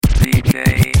DJ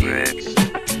Ritz.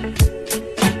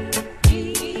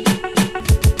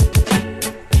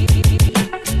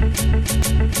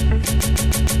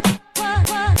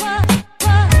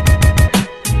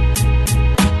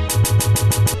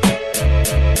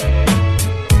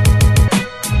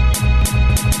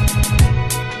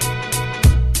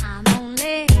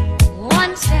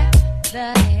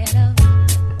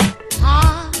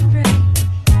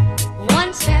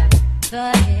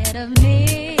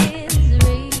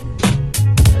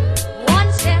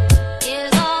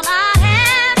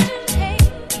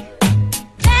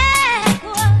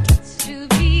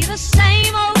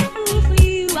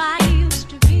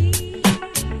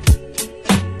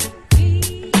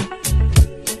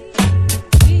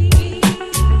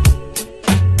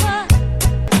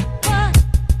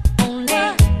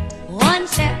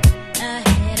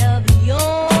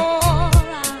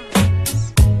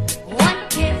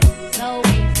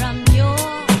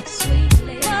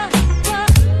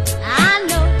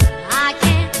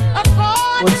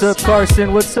 What's up,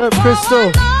 Carson? What's up,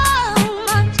 Crystal?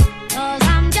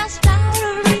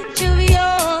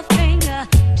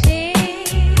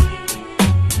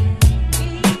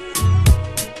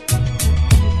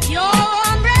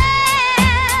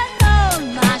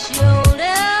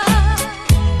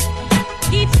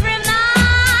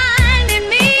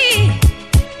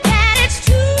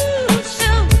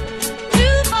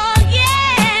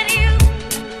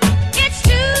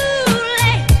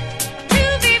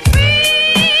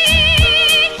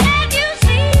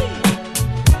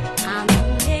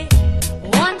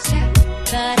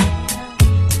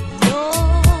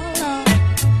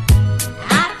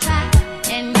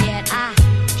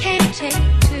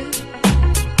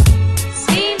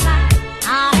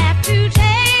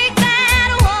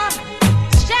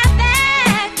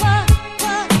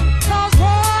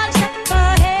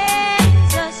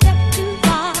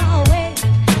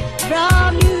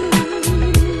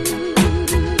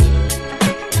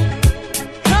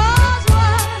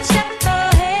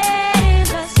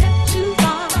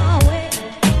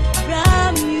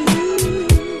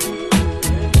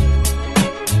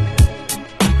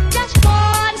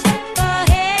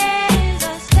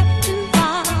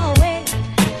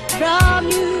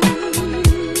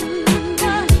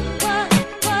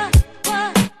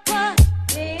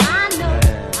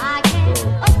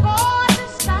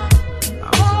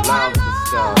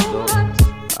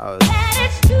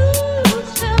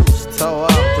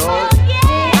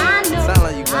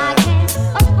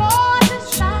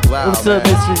 What's up,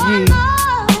 Mr. Yee?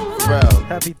 Bro.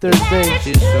 Happy Thursday.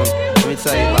 Let me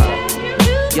tell you about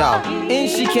it. Yo, and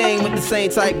she came with the same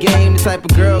type game, the type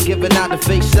of girl giving out the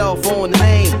fake cell phone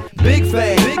name. Big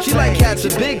fame, she like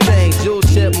catching big things. Jewel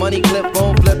ship, money clip,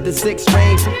 phone flip the 6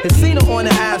 range. And seen her on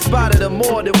the ass, spotted her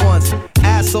more than once.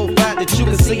 Ass so fat that you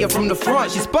can see her from the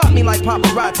front. She spot me like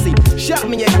paparazzi. Shot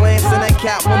me a glance and that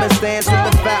Catwoman stance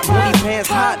with the fat booty pants.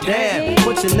 Hot damn.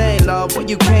 What's your name, love? Where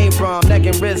you came from? Neck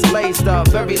and wrist laced up,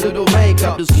 very little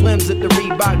makeup. The swims at the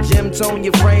Reebok gym tone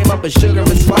your frame up. A sugar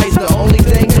and spice, the only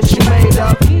thing that you made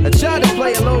up. I tried to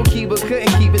play it low key but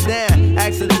couldn't keep it down.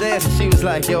 Asked her to dance and she was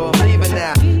like, yo, I'm leaving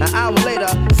now. An hour later,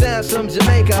 sounds from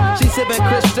Jamaica. She sipping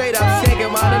Chris straight up,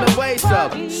 skanking out in the waist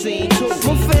up. Scene 2.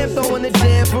 My fam throwing the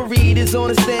jam for Reed is on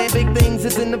the stand. Big things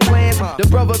is in the plans. The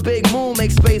brother Big Moon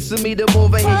makes space for me to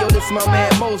move in here. Yo, this my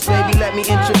man Most, baby, let me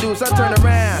introduce. I turn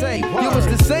around. You was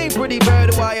the same pretty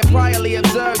bird who I had priorly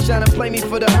observed, trying to play me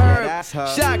for the herb.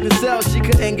 Shocked to sell, she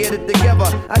couldn't get it together.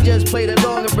 I just played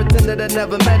along and pretended I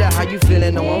never met her. How you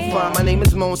feeling? No, I'm fine. My name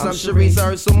is Mons, I'm Sharice. I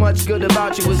heard so much good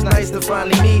about you, it's nice to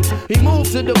finally meet. He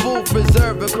moved to the booth,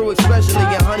 reserve a crew, especially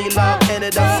and Honey Love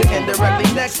ended up sitting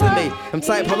directly next to me. I'm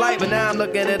type polite, but now I'm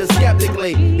looking at her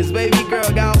skeptically. Cause baby girl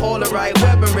got all the right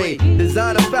weaponry.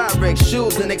 Designer fabrics,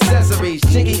 shoes and accessories.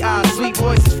 Chinky eyes, sweet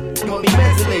voices, on me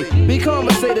mentally. Be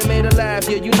conversated, made her laugh,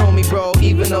 yeah, you know me, bro.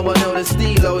 Even though I know the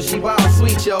stilo, she wild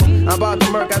sweet, yo. I'm about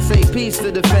to murk, I say peace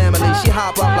to the family. She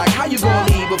hop up like, how you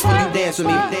gonna leave before you dance with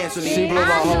me? Dance with me. She blew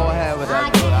my whole head with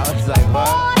that dude. I was like, what?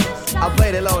 I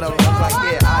played it low though. I was like,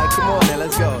 yeah, alright, come on then,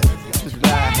 let's go.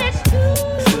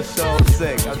 She was so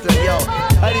sick. I said, yo,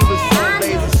 Honey was so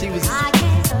amazing. She was,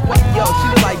 what? Yo, she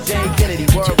was like Jane Kennedy,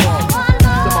 word wrong.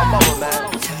 To my mama, man.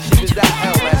 She was that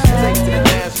hell, man. She takes to the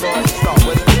dance floor and start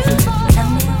with it.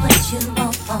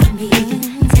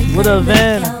 What up,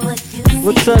 Van?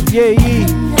 What's up, yeah, Yee?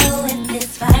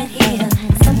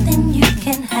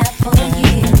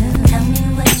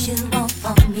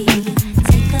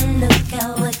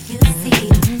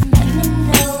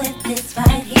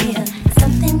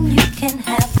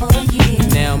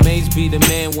 Be the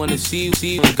man wanna see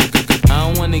you, I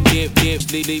don't wanna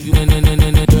leave you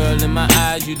in girl, in my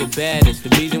eyes, you the baddest. The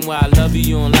reason why I love you,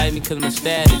 you don't like me cause my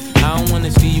status. I don't wanna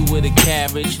see you with a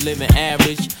carriage, living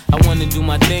average. I wanna do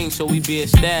my thing so we be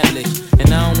established.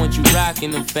 And I don't want you rocking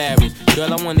them fabrics.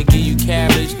 Girl, I wanna give you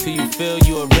carriage till you feel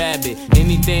you a rabbit.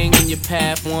 Anything in your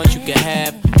path, want you can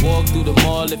have. Walk through the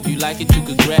mall, if you like it, you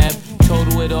could grab.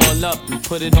 Total it all up and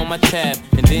put it on my tab.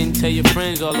 And then tell your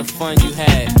friends all the fun you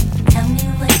had. Tell me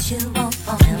what you want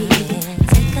from me.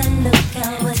 Take a look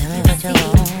at what you see.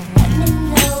 Let me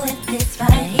know if it's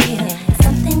right here.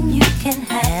 Something you can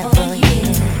have for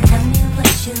years. Tell me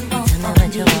what you want from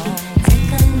me.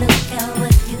 Take a look at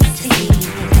what you see.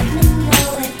 Let me know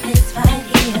if it's right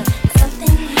here.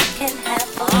 Something you can have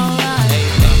for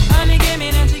years. Honey came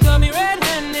in and she got me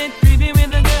red-handed, creepy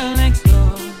with the girl next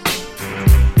door.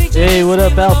 Hey, what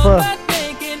up, Alpha?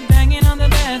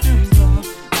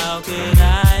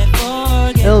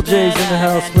 LJ's in the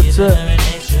house, what's up?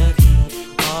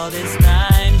 All this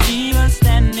time she was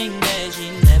standing there,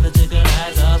 she never took her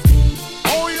eyes off me.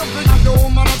 Oh, you think the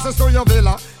woman access to your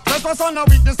villa? Trespass on a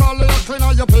weakness, all of your clean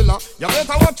on your pillar. You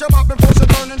better watch your back before she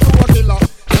turn into a killer.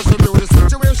 Just review the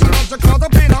situation that you call the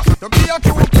pinner. To be a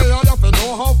true player, you have to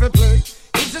know how to play.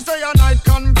 If she say a night,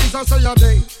 convince her say a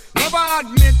day. Never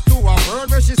admit to a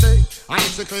word where she say. And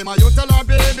if she claim her, you tell her,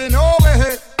 baby, no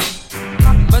way.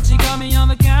 But she caught me on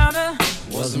the counter.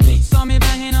 Wasn't me. Saw me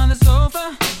banging on the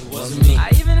sofa. Wasn't me. I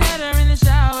even had her in the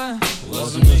shower.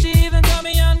 Wasn't me. She even caught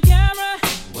me on camera.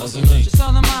 Wasn't me. She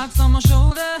saw the marks on my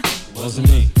shoulder. Wasn't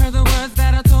me. Heard the words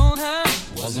that I told her.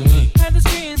 Wasn't me. Heard the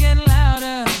screams getting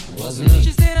louder. Wasn't me.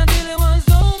 She stayed until it was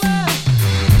over.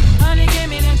 Honey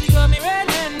came in and she got me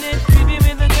red-handed, creepy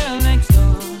with the girl next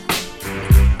door.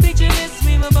 Picture this,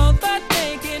 we were both butt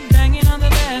naked, banging on the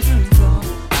bathroom floor.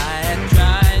 I had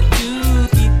tried to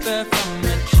keep her from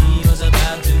it. She was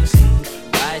about to see.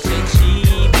 Why should she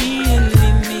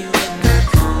believe me when I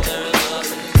told her it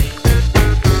wasn't me?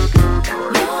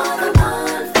 You're the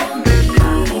one for me.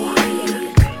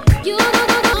 You're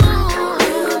the one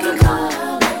you can call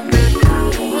on me.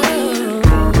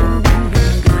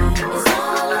 It's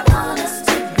all I want us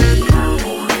to be.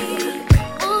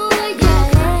 Oh yeah,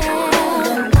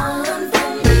 the one for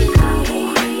me.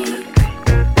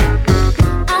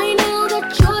 I know that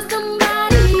you're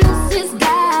somebody else's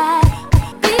guy.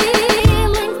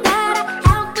 Feelings that I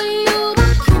have for you I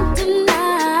can't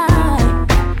deny.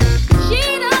 She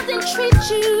doesn't treat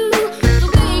you the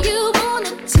way you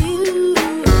wanted to.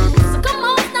 So come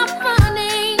on, stop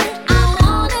running. I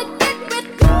wanna get with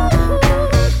you.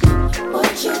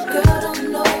 But your girl don't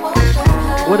know what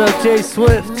her. What up, Jay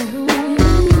Swift?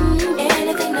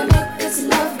 Anything to make this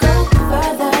love go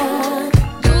further.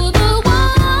 You're the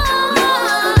one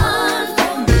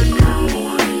for me.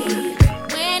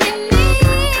 When in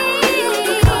need,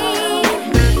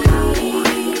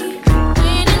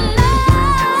 when in love,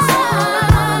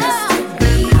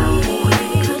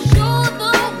 cause you're the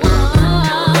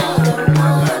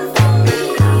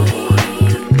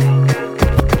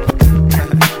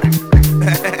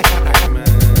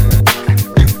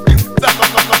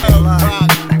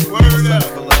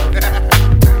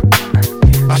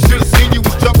I should've seen you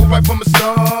was trouble right from the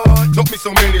start. Taught me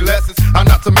so many lessons, how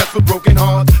not to mess with broken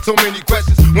hearts. So many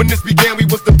questions. When this began, we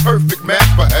was the perfect match,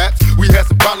 perhaps. We had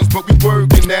some problems, but we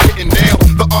working at it. And now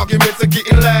the arguments are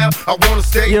getting loud. I wanna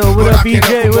stay, Yo, what but up, I can't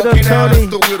BJ? help What up, walking out. Tony? I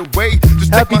throw it away.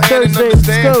 Just Happy take my hand and Thursday, let's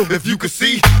understand. go. If you could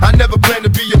see, I never planned to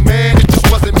be a man. It just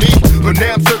wasn't me. But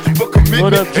now I'm searching for commitment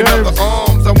What up, in other Germs?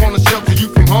 arms. I wanna shelter you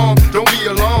from harm. Don't be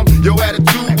alarmed. Your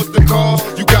attitude was the cause.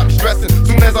 You got me stressing.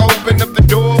 Soon as I open up the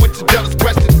door with your jealous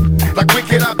questions. Like when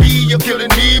can I be? You're killing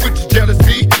me with your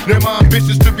jealousy. Now my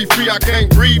ambitions to be free, I can't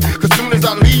breathe. Cause soon as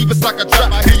I leave, it's like a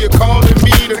trap. I hear you calling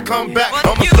me to come back.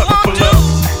 I'm a sucker for love.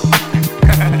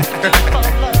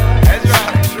 That's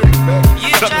right, true, man.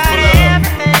 Sucker for love.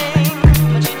 Everything,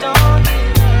 but you don't do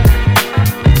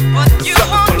what you Sucker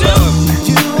for won't do.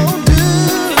 love.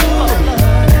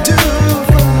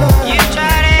 You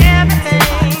tried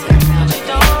everything, but you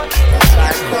don't do.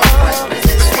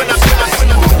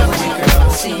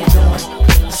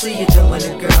 I see you doing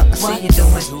it, girl. I see you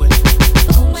doing it.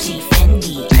 Gucci,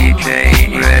 Fendi. Sitting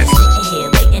here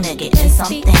waiting to get in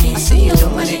something. I see you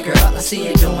doing it, girl. I see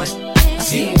you doing it. I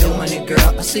see you doing it,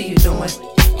 girl. I see you doing it.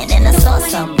 And then I saw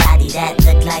somebody that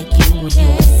looked like you when you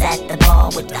was at the bar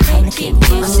with the Heineken.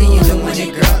 I see you doing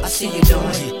it, girl. I see you doing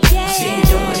it. I see you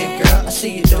doing it, girl. I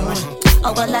see you doing it.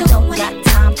 Oh, well, I don't got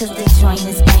time, cause the joint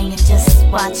is banging. Just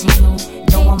watching you,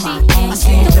 doing my I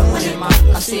see you doing it, ma.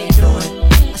 I see you doing it.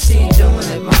 I see you doing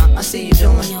it, ma. I see you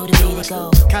doing it. Yo, the way to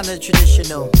go. kinda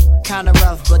traditional, kinda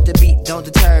rough, but the beat don't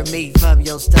deter me from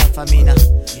your stuff. I mean, I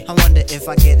wonder if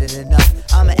I get it enough.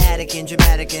 I'm an addict and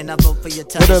dramatic, and I vote for your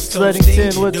touch. What up,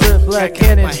 Sleddington? What's up, Black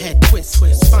Cannon?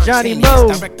 Johnny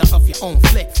Mo. Director of your own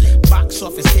flick. Box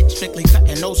office hit, strictly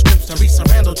cutting no scripts to Risa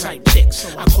Randall type chicks.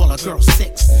 I call a girl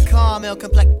 6. Caramel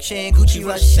complexion, Gucci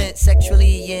rush scent,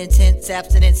 sexually intense,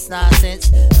 abstinence,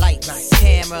 nonsense. Lights,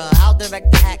 camera, I'll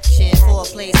direct the action.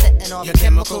 Foreplay setting off your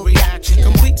chemical reaction.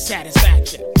 Complete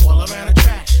satisfaction, all around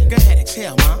attraction. Go ahead,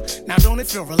 exhale, ma. Now don't it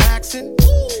feel relaxing?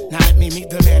 Now let me meet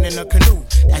the man in the canoe.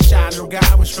 That shy little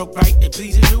guy with stroke right, it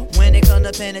pleases you. When it comes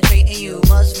to penetrating you,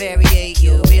 must variate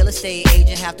you. Real estate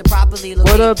agent have to properly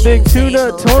locate. What up, Big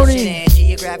Tuna, Tony?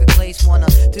 Geographic place, wanna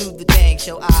do the thing,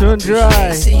 show I Tundra.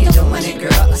 I see you doing it,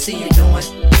 girl. I see you doing.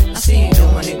 I see you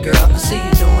doing it, girl. I see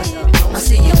you doing. I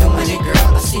see you doing it,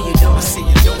 girl. I see you doing. I see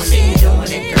you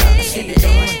doing it, girl. I see you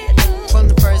doing it. From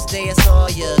the first day I saw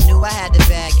you, knew I had to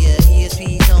bag you.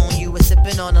 ESP's on you, was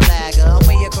sipping on a lager. I'm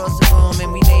way across the room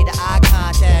and we made the eye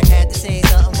contact. Had to say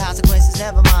something, consequences,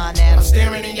 never mind now. I'm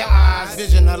staring in your eyes,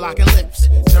 vision of locking lips.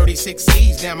 36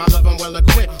 C's, damn, I love them well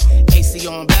equipped. AC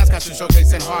on blast, got you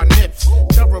showcasing hard nips.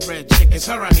 Thoroughbred chick, it's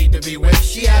her I need to be with.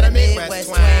 She had a Midwest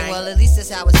twang. Well, at least that's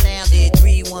how it sounded.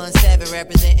 317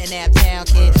 representing that town,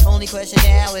 kid. Only question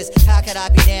now is, how could I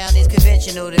be down? It's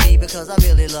conventional to me because I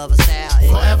really love a sound.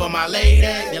 Forever my lady,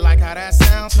 you like how that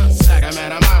sounds? Second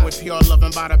man of mine with pure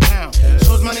loving by the pound.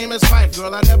 Shows my name is Fife,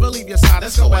 girl, I never leave your side.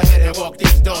 Let's go ahead and walk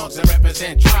these dogs and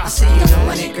represent tribe. I see you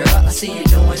doing it, girl. I see you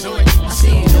doing it. I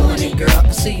see you doing it, girl.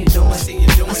 I see you doing it. I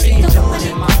see you doing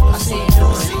it, ma. I see you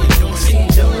doing it. I see you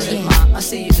doing it, ma. I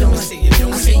see you doing it. I see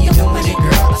you doing it,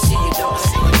 girl. I see you doing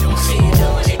it. I see you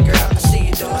doing it, girl. I see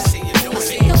you doing it. I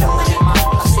see you doing it, ma.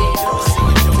 I see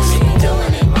you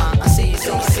doing it, ma. I see you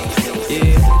doing it.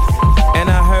 Yeah, and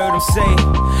I heard him say,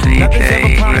 nothing's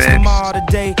ever promised tomorrow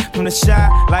today. From the shot,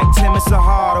 like Tim, it's a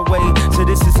harder way. So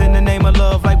this is in the name of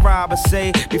love, like Robert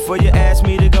say. Before you ask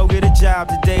me to go get a job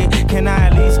today, can I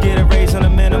at least get a raise on the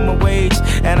minimum wage?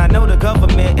 And I know the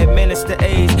government administer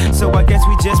AIDS, so I guess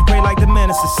we just pray like the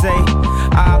minister say.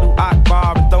 Alu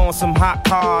Akbar and throwing some hot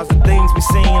cars. The things we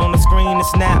seen on the screen,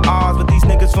 it's not ours. But these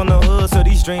niggas from the hood, so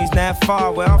these dreams not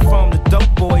far. Where I'm from, the dope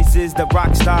boys is the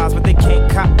rock stars, but they can't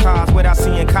cop cars without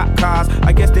seeing cop cars.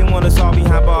 I guess they want us all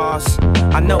behind bars.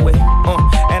 I know it,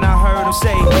 and I heard him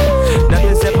say,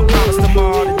 nothing's ever promised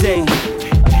tomorrow today.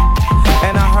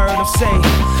 And I heard him say,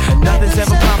 nothing's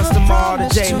ever promised tomorrow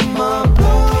today. But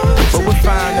we'll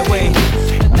find a way.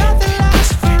 Nothing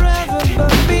lasts forever,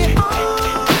 but be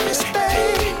honest,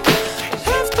 babe.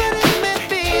 If but it may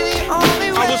be the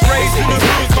only way. I was raised in the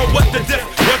hood, so what the diff?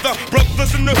 Whether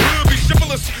brothers in the hood be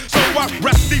chivalrous, so I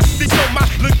rap these on my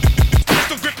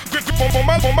pistol grip on my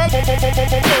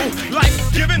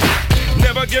life giving,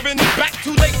 never giving it back.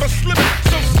 Too late for slipping,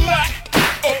 so slack.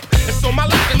 Oh, it's on my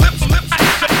lap and lips.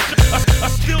 I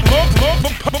still pump.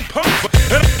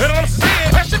 And I'm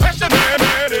saying, passion,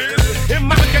 man, is in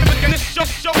my and it's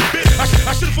your bitch.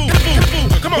 I should fool.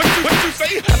 Come on, what you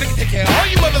say? I think take care of all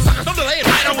you mothers. Don't delay it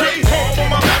right away. Pump on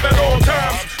my lap at all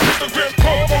times. Mr. Grip,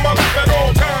 pump on my lap at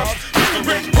all times. Mr.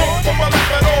 Grip, pump on my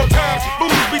lap at all times.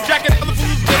 Fools be jacking other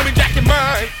fools, gonna be jacking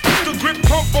mine. Mr. Grip,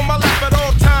 pump on my lap at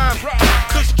all times.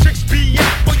 Cause tricks be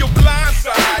out for your blind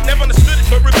side. Never understood it,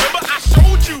 but remember I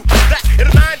showed you that in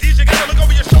the 90s you gotta look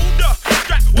over your shoulder.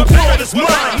 The world is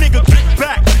mine, nigga, get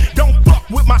back. Don't fuck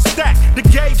with my stack, the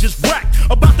gauge is whack.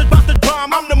 About the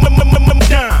bomb, I'm the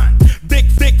dime.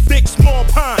 Big, small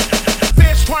pine.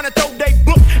 Fans trying to throw they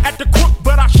book at the crook,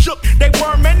 but I shook. They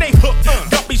worm and they hook.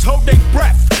 Guppies hold they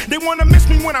breath. They wanna miss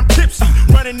me when I'm tipsy.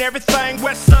 Running everything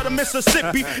west of the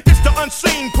Mississippi. It's the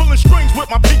unseen, pulling strings with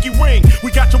my pinky ring.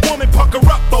 We got your woman pucker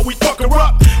up, but we fuck her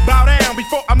up. Bow down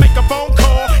before I make a phone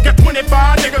call. Got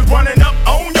 25 niggas running up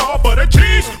on y'all for the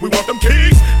cheese. We want them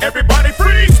keys. Everybody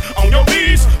freeze on your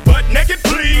knees, butt naked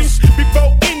please.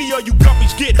 Before any of you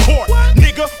guppies get hot,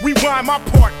 nigga, rewind my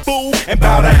part, fool, and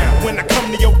bow down when I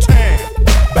come to your town.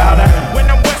 Bow down when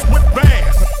I'm west with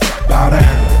bands. Bow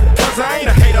down, cause I ain't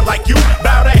a hater like you.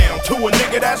 Bow down to a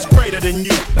nigga that's greater than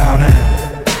you. Bow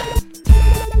down.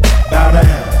 Bow down.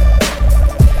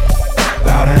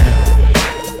 Bow down.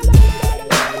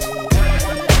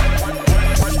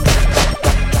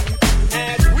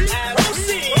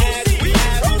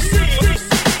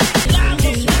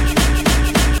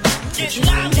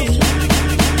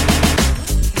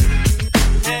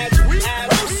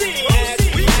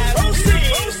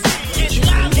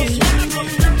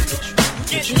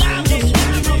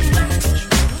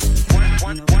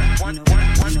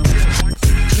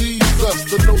 Jesus,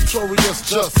 the notorious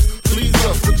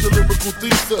medical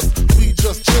thesis. We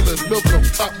just chillin', milk 'em,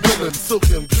 top billin',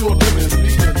 silkin', pure linen,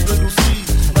 needin', little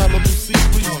seeds, Malibu sea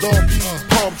breeze, dog bees,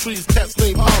 palm trees, cats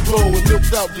named Pablo, and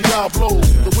milked out Diablo.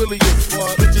 The williest,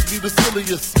 bitches be the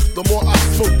silliest. The more I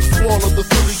smoke, the smaller the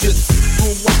silly gets.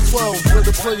 Room 112, where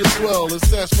the players dwell, and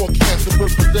stash more cash than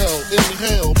Bert Fidel.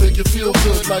 Inhale, make you feel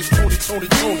good like Tony.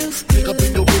 Pick up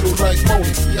in your middle like Moni.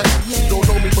 Yeah. She don't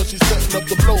know me, but she's setting up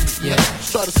to blow me. Yeah.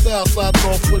 Try to style sliding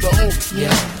off with a homie.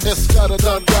 Yeah. Escada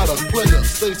Dondada, player,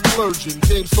 stay splurging.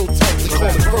 Game so tight, they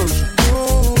call it version.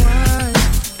 Oh, I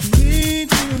need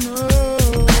to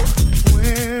know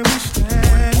where we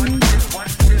stand.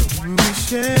 When we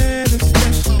share this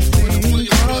special thing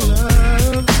called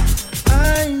love.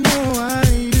 I know I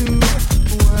do.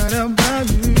 What about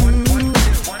you?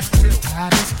 I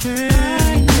just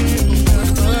can't get enough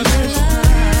of this.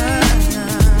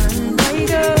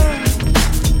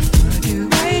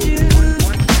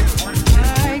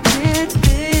 I can't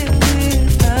live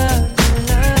without your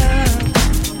love.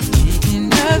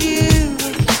 Thinking of you.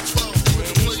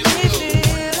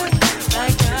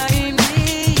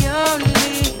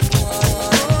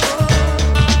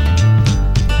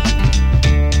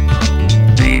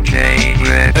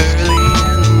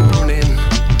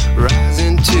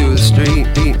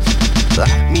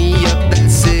 Light me up that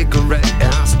cigarette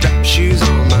and I'll strap shoes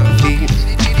on my feet.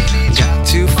 Got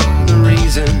to find a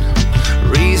reason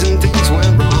things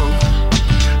went wrong.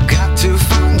 Got to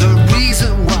find a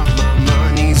reason why my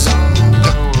money's all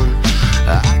gone.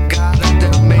 I got a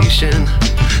Dalmatian,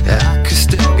 I could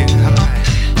still get high.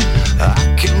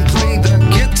 I can play the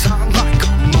guitar like a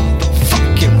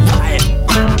motherfucking riot.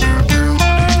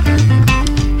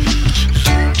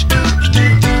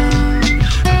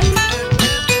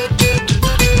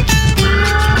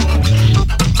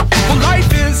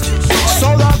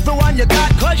 You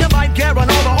got, cause you might get run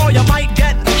over or you might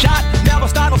get shot. Never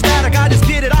start no static, I just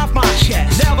get it off my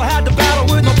chest. Never had to battle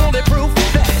with no bulletproof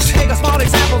vest. Take a small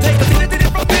example, take a minute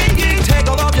from thinking. Take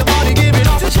all of your money, give it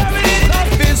all to charity.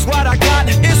 Life is what I got,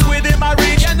 it's within my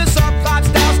reach. And the sub-5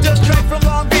 style's still straight from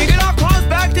Long Beach. It all comes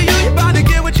back to you, you're bound to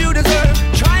get what you deserve.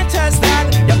 Try and test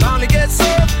that, you're bound to get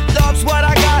served. Love's what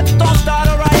I got, don't start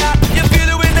a riot. You feel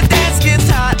it when the dance gets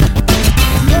hot.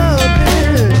 Love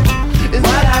is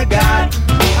what I got.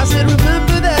 I said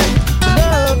remember that,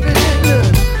 love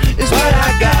is what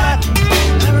I got.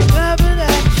 I remember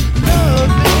that,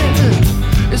 love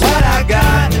is what I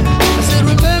got. I said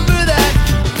remember that,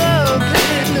 love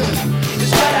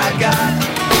is what I got.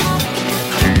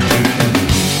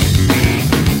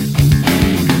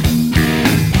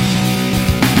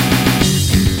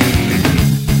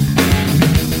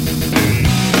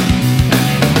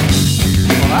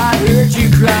 Well, I heard you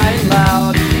crying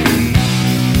loud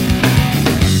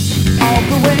all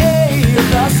the way of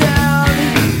the sound.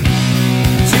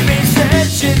 You've been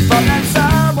searching for that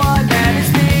someone that is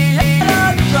me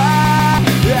on the ground.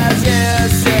 As you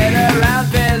sit around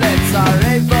feeling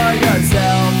sorry for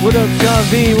yourself. What up, John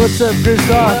V? What's up, Chris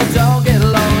Rock? Well, don't get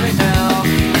lonely now.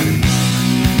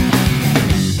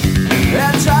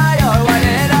 And try your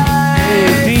white eyes.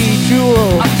 Hey, B.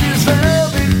 Jewel. I'm just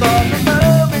hoping for the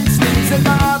moment. Sneezing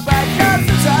my back up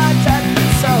the time.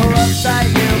 So uptight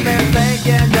you've been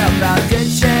thinking about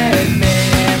ditching me.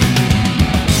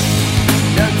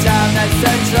 No time that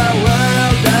sends the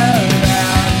world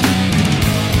around.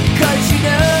 Cause you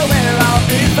know where I'll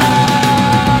be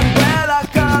found when I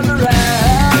come around.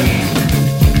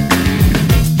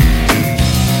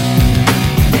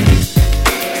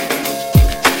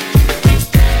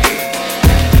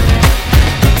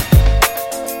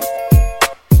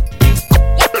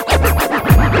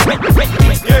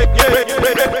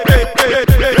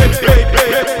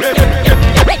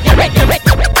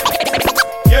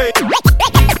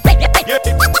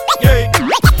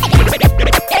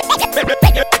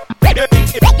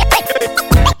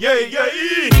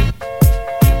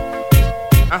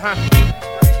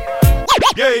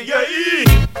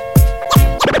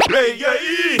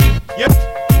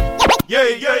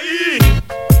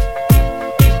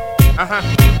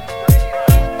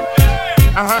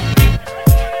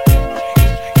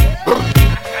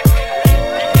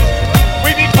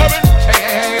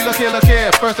 Look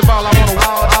here. First of all, I want to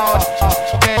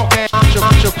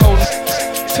launch your post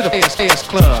to the AS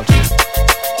Club.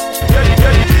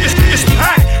 It's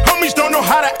packed. Homies don't know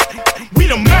how to act. We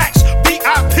the max.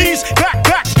 VIPs,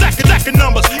 back, stack of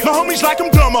numbers. My homies like them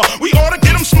dumber. We ought to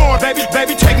get them smart, baby,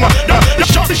 take my the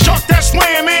shark that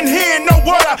swam in here, no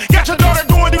water. Got your daughter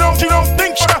doing, you don't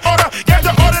think order. Got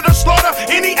the order to slaughter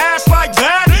any ass like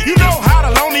that. You know how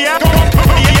to lonely act,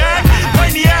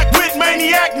 maniac with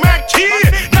maniac Mac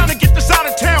kid. Now to get this out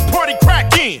of town party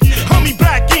crack in. Homie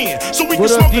back in, so we What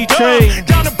can up, D-Train?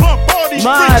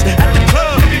 Mod,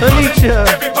 Alicia.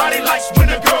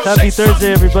 Happy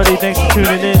Thursday, everybody. Thanks for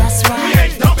tuning in. We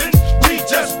ain't dumping, we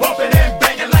just bumping and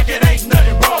banging like it ain't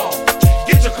nothing wrong.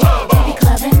 Get your club on.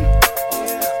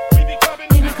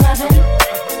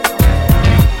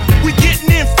 We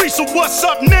getting in free, so what's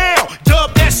up now?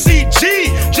 Dub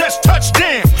SCG, just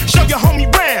touchdown. Show your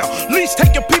homie round, least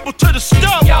take your people to the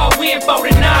stub. Y'all, we ain't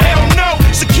voting now. Hell no,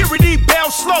 security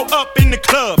bell slow up in the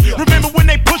club. Remember when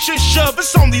they push and shove,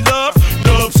 it's only love.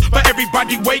 Dubs for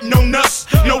everybody waiting on us.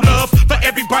 No love for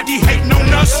everybody hating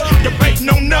on us. Debating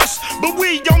on us, but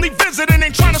we only visiting,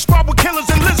 ain't trying to squad with killers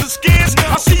and lizard skins.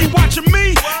 I see you watching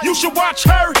me, you should watch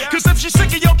her. Cause if she's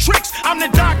sick of your tricks, I'm the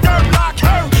doctor, lock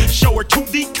her. Show her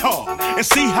 2D car and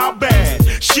see how bad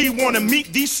she wanna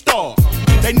meet these stars.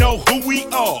 They know who we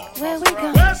are. Where we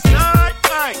go? West side,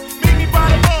 right, meet me by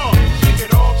the bar. Shake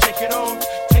it off, shake it off,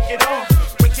 take it off,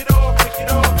 break it off, break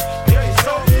it off. There it's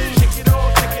so. Shake it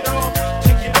off, take it off,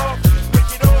 take it off,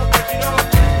 break it off, break it off.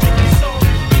 Take it so.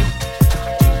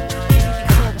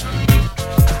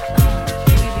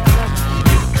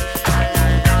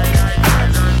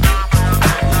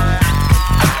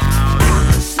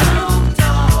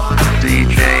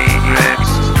 DJ Rex.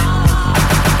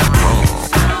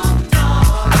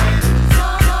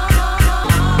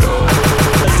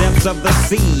 Of the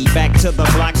sea, back to the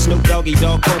block. Snoop Doggy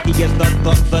Dogg, Funky is the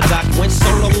doc. Went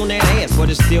solo on that ass, but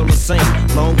it's still the same.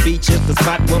 Long Beach is the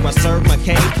spot where I serve my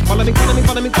cane. Follow me,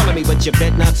 but you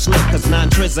bet not slip. Cause 9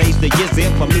 Trizza's the years there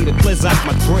for me to blizz out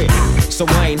my grip. So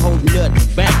I ain't holding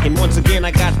nothing back. And once again,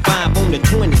 I got 5 on the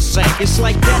 20 sack. It's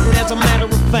like that, and as a matter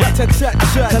of fact,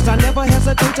 cause I never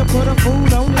hesitate to put a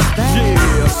food on this back.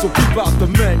 Yeah, so keep out the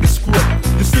manuscript.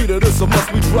 You see that this a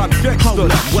must we drop gangsta.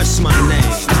 Hold up, what's my name?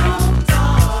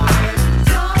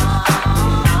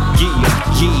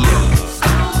 Yeah.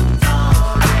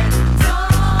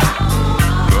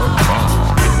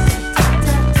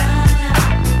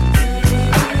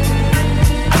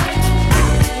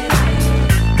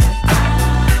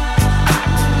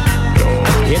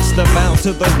 It's the bound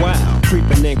to the wild,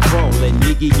 creeping and crawling,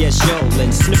 Yiggy yes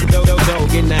yolin', Snoop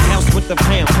Dogg in the house with the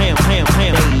pam. Hey,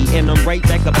 and I'm right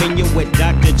back up in you with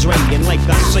Dr. Dre. And like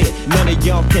I said, none of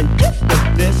y'all can get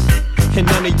with this. And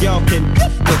none of y'all can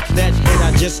get with that hit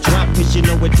I just dropped, cause you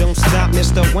know it don't stop.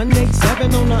 Mr.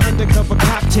 187 on the undercover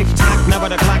cop. Tick-tock, now by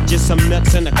the clock, just some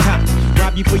nuts in the cop.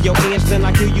 Rob you for your ends, then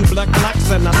I kill you blood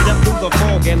clocks. And I step through the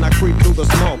fog and I creep through the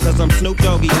small. Cause I'm Snoop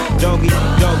Doggy.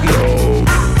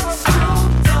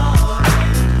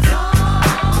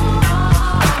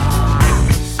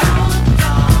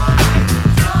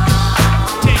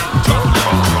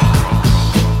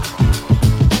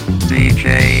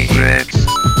 DJ Rex.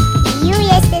 You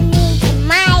listening to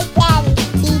my daddy,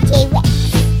 DJ Rex.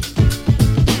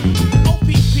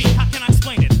 OPP, how can I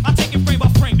explain it? I take it frame by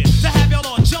frame it. To have y'all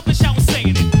on jumping, shouting,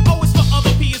 saying it. O is for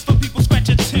other, P is for people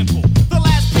scratching temple. The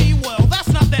last P, well, that's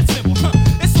not that simple.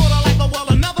 It's sorta like a well,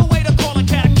 another way to call a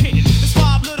cat a kitten. There's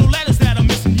 5 little letters that are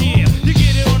missing, yeah. You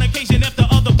get it on occasion if the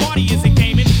other party isn't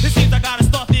gaming. It seems I gotta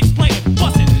start to explain it.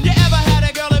 Bust it. You ever had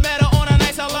a girl that met her on a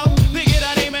nice hello? They get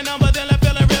her name and number, then left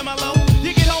feeling real mellow.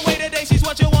 You get home late today, she's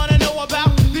what you wanna know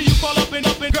about. Do you call up and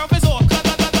girlfriends or cut?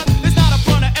 It's not a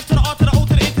front, F to the R to the O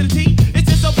to the N to the T. It's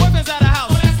just a boyfriend's at a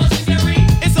house. That's what she can read.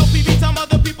 It's OPP, time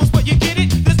other people's, but you get it.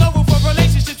 There's no room for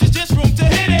relationships, it's just room to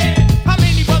hit it. How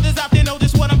many brothers out there know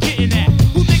this what I'm getting at?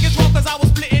 Who think it's wrong cause I was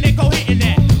splitting and co-hitting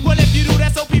that? Well, if you do,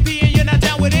 that's OPP and you're not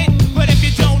down with it. But if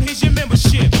you don't, here's your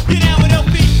membership. Get down with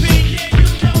OPP.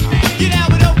 Get down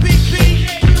with OPP.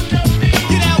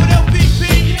 Get down with OPP.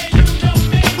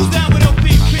 Who's down with OPP?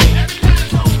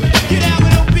 Get down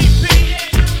with OPP.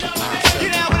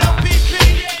 Get down with OPP.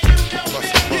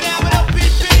 Get down with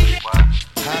OPP.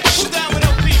 Who's down with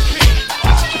OPP?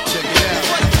 Check it out.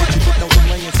 No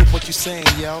delaying to what you saying,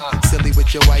 yo. Silly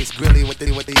with your ice, grilly with the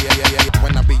yeah.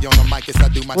 When I be on the mic, yes, I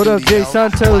do my What up, duty, Jay yo.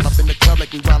 Santos? Wind up in the club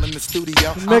like we wild in the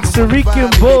studio. Mexican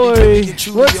boy.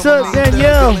 What's up,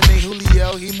 Danielle?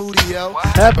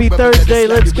 Happy Thursday,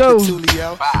 let's go.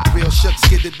 Real shook,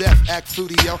 scared to death, act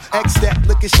fruity, yo. X that,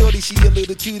 looking shorty, she a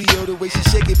little cutie, yo. The way she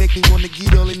shake it make me wanna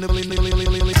get all in the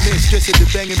mistress of the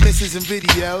banging misses and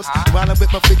videos. While I'm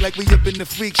with my freak like we up in the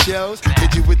freak shows.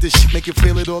 Hit you with this shit, make you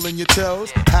feel it all in your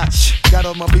toes. Hot shh, got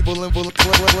all my people in full of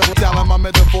telling my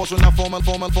metaphors when I form.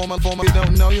 You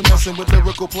don't know you messing with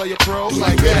lyrical player pros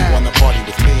like that. You really wanna party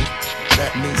with me?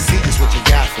 Let me see just what you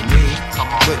got for me.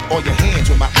 Put all your hands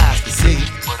with my eyes to see.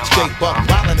 Straight buck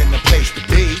wildin' in the place to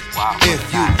be. If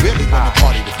you really wanna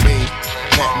party with me,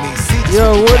 let me see just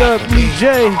Yo, what what you up, got for me. EJ?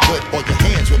 Put all your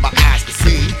hands with my eyes to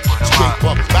see. Straight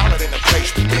buck wildin' in the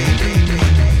place to be.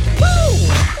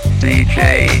 DJ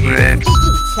favorite.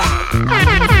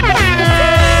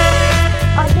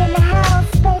 Are you in the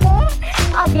house, baby?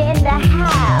 Are you in the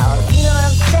house? You know what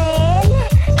I'm saying?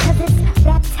 'Cause it's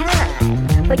that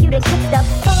time for you to kick the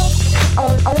funk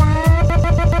on line,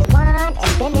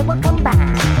 and then it will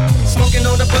combine. Smoking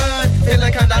on the bud,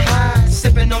 feeling kinda high.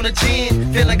 Sipping on the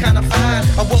gin, feeling kinda fine.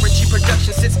 A Warren G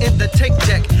production sits in the tape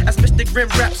deck. As Mr. Grim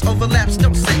raps overlaps,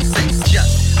 don't say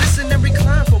just listen and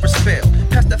recline for a spell.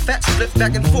 Pass the fat split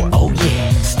back and forth. Oh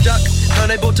yeah. Stuck,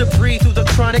 unable to breathe through the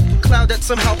chronic cloud that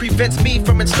somehow prevents me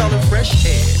from installing fresh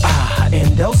air.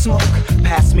 Endo smoke.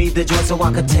 Pass me the joint so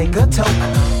I could take a toke.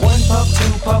 1 puff,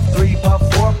 2 puff, 3 puff,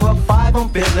 4 puff, 5. I'm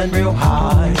feeling real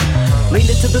high.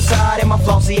 Leaning to the side and my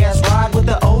flossy ass ride with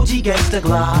the OG gangsta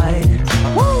glide.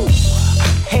 Woo!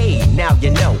 Hey, now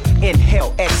you know.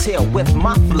 Inhale, exhale with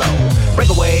my flow. Break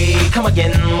away, come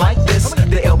again like this.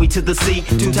 The LB to the C,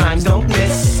 2 times don't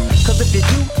miss. 'Cause if you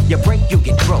do, you break, you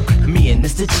get broke. Me and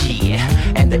Mr. G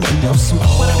and the Endo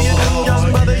Smoke. Whatever you do,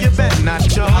 young brother, you better not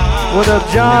show. What up,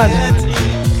 John?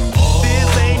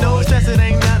 This ain't no stress, it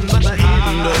ain't nothing but the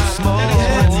Endo Smoke.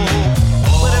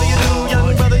 Whatever you do,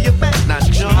 young brother, you better not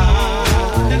show.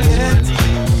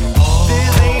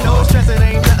 This ain't no stress, it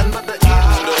ain't nothing but the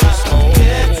Endo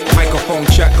Smoke. Microphone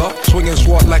checker, swinging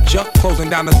sword lecture, closing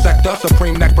down the sector,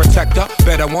 supreme neck protector.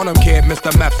 Better want him, kid,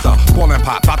 Mr. Mepsa. Ballin'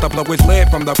 pop, about to blow his lid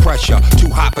from the pressure. Too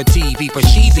hot for TV, for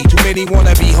cheesy. Too many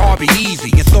wanna be Harvey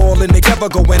Easy. It's all in together,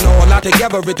 going all out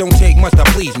together. It don't take much to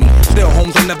please me. Still,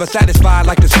 homes are never satisfied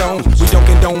like the Stones. We don't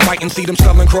condone biting, see them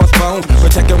selling crossbones.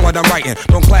 Protecting what I'm writing,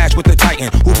 don't clash with the Titan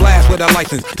who blast with a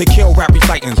license to kill rap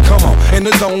recitants. Come on, in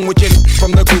the zone with your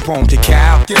from the group home to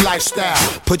Cal. Your lifestyle.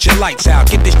 Put your lights out,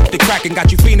 get this shit to crackin',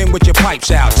 got you feeling with your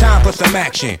pipes out. Time for some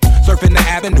action. Surfing the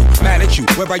avenue, mad at you.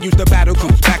 Where I used to battle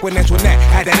cruise, back when Antoinette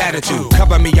had that attitude.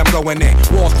 Cover me, I'm going in.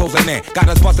 Walls closing in. Got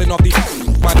us busting off these.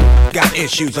 But got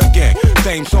issues again.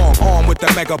 Same song, armed with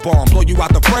the mega bomb. Blow you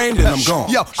out the frame, then I'm gone.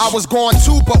 Yo, I was going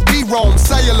too, but we roam.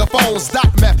 Cellular phones, dot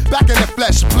map, back in the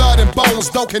flesh, blood and bones,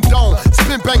 don't condone.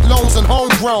 Spin bank loans and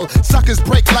homegrown. Suckers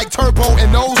break like turbo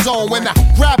and ozone. When I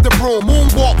grab the broom,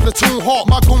 moonwalk, platoon hawk,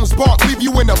 my goons bark, leave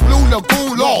you in the blue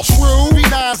lagoon lost. True.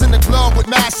 B9's in the glove with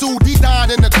Masood,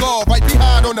 D9 in the glove, right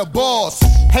behind on the balls.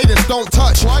 Haters don't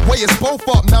touch, way is both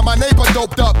up. Now my neighbor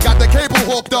doped up, got the cable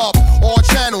hooked up. All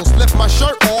channels, lift my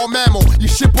shirt, all mammal. You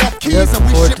ship off keys and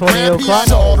we ship grand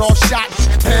piano. All shot,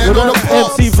 hand on the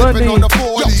pulse, sipping on the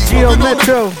 40. Geo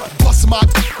Metro. Bust my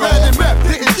red and map,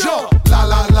 didn't jump. La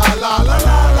la la la la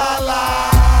la la la.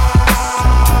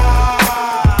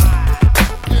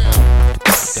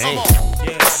 Damn.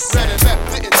 Red and map,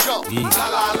 didn't jump. La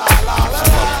la la la la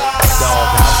la.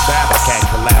 Doghouse Babacat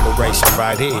collaboration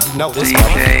right here. You know this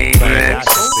motherfucker.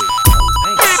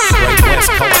 Straight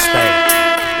West Coast style.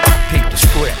 Peep the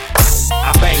script.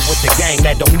 I bang with the gang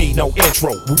that don't need no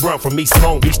intro. We run from East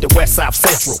Long Beach to West South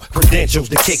Central. Credentials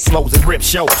to kick flows and rip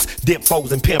shows. Dip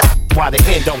foes and pimp while the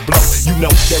end don't blow. You know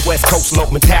that West Coast low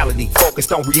mentality.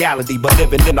 Focused on reality, but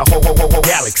living in a ho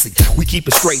galaxy. We keep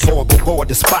it straight, horrible, go at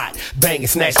the spot. Bang and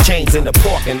snatch chains in the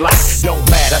parking lot. Don't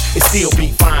matter, it still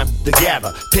be fine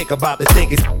together. Pick about the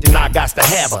thickest, and I got to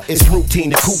have her. It's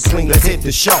routine to cool clean, let's hit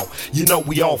the show. You know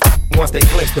we all once they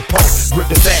flinch the pole. Grip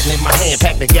the satin in my hand,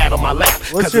 pack the gat on my lap.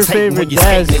 What's your favorite when you're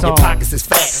Daz skating song? and your pockets is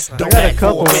fat. Don't act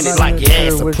for a minute like your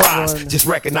ass surprised. Just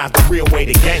recognize the real way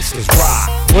the gangsters ride.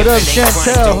 What up,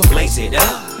 Chantel? Don't blaze it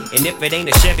up. And if it ain't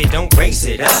a Chevy, don't race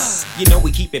it up. You know we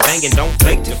keep it banging, don't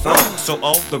fake the funk. So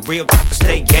all the real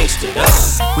stay gangstered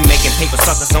up. We making paper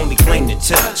suckers only claim to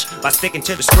touch. By sticking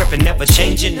to the script and never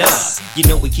changing up. You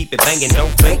know we keep it banging,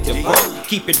 don't fake the funk.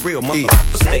 Keep it real,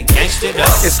 motherfuckers, stay gangstered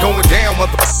up. It's going down,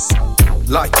 mother.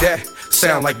 Like that.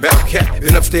 Sound like Battle Cat.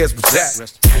 Been upstairs with Zach.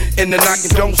 And the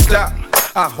knocking don't stop.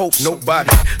 I hope nobody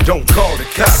don't call the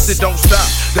cops. It don't stop.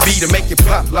 The beat to make you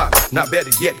pop lock. Not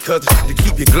better yet, cuz to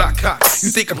keep your Glock cocked. You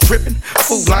think I'm tripping?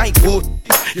 Fool, I ain't bull.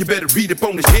 You better read up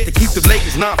on this shit to keep the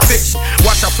Lakers non-fiction.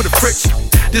 Watch out for the friction.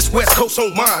 This West Coast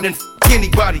on mine and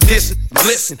anybody dissing.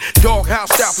 Listen,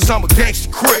 doghouse style cause I'm a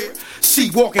gangster crib.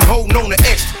 See walking holding on the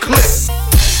extra clip.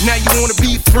 Now you wanna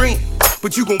be a friend,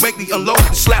 but you gon' make me unload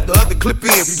and slap the other clip in,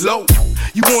 reload.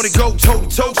 You wanna go toe to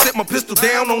toe, set my pistol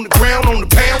down on the ground on the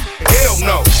pound? Hell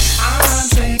no. I'm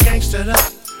saying gangsta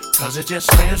up, cause it just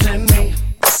lives in me.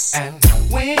 And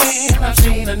when I've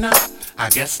seen enough, I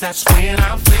guess that's when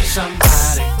I'll free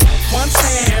somebody. Once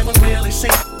said when really see,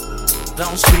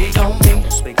 don't speak on me.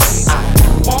 I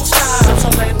won't stop, so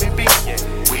let me be.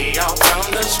 We all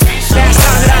from the streets. Last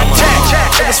time that I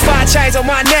checked, it was 5 chains on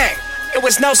my neck. It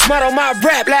was no smut on my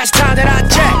rap. Last time that I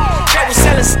checked, I was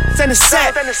selling in the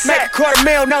set. Make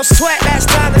 $250,000, no sweat. Last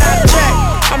time that I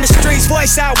checked. I'm the streets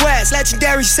voice out west,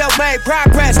 legendary self-made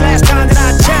progress. Last time that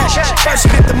I checked, first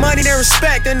you get the money, then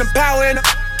respect, then the power and the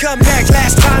come next.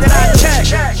 Last time that I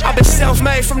checked, I've been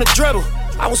self-made from the dribble.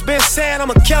 I was been saying I'm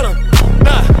a killer.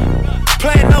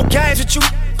 Playing no games with you.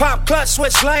 Pop clutch,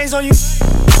 switch lanes on you.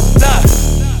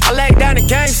 I laid down the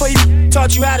game for you.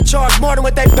 Taught you how to charge more than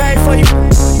what they paid for you.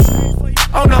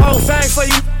 Own the whole thing for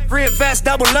you. Reinvest,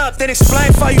 double up, then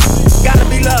explain for you. Gotta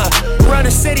be love. Run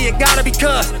the city, it gotta be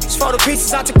cuz. It's for the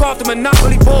pieces I took off the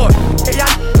Monopoly board. Hey, y'all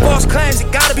false claims,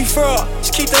 it gotta be fraud.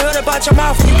 Just keep the hood about your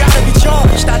mouth and you gotta be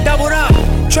charged. I doubled up,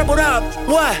 tripled up,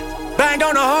 what? Banged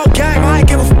on the whole game, I ain't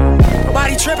give a f.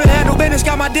 Nobody trippin', handle business,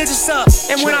 got my digits up.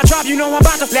 And when I drop, you know I'm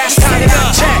about to last time that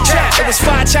I checked, it was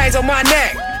 5 chains on my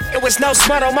neck. It was no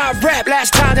smut on my rap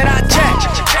last time that I checked.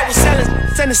 I was selling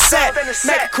in the set,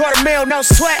 make $250,000, no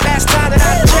sweat last time that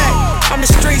I checked. I'm the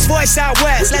streets voice out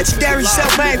west, legendary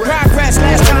self-made progress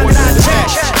last time that I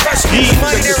checked. First you get the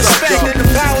money, then respect, then the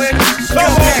power and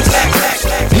come next.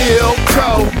 Heel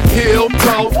toe,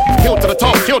 heel to the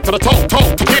toe, heel to the toe,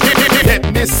 toe. Let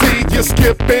me see you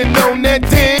skipping on that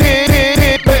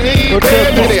What's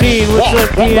up, Christine?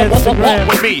 What's up, the Instagram?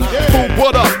 With me,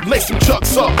 what up? Lace some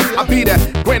chucks up. I be that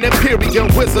Grand Imperial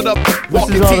Wizard up. This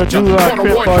is all the Doo-Rock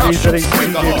crib parties that he's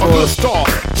for. Star,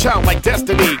 child like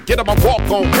destiny. Get him a walk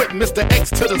on with Mr. X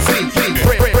to the Z.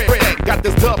 Got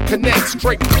this dub connect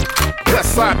straight.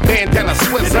 West side bandana,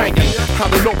 Swiss hanging. I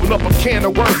done open up a can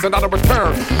of worms and I done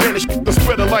return. Manage to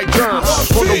spread it like germs.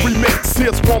 On the remix,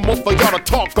 here's one more for y'all to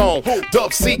talk on.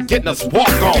 Dub C getting us walk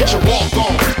on. Get your walk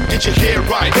on, get your hair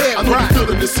right. I know you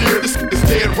feeling this here, this is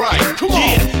dead right. Come on.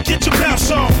 Yeah, get your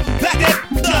bounce on. Back that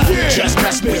yeah. Just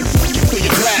pass me, you feel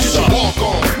your glass get your walk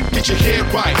on, get your hair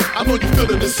right. I know you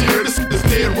feeling this here, this is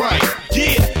dead right.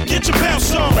 Yeah, get your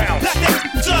bounce on. Back that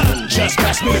just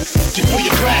pass me, you feel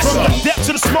your glass from up. the depth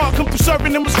to the small, come through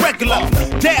serving them was regular.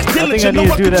 Dash I think I diligent, no need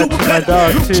one to do can do that it to my better.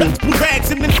 dog, too. Blue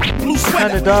bags and then blue sweater. What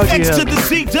kind of dog you X to have? the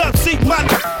Z, dub, C, my.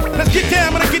 Let's get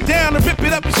down when I get down and rip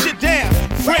it up and shit down.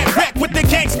 Frat rack with the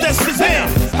gangsters Shazam.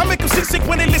 I make them sick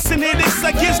when they listen to this.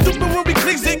 I get stupid when we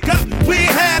clicks it up. We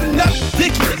ain't had enough.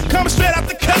 Dicky coming straight out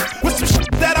the cut with some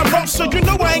shit that I wrote, so you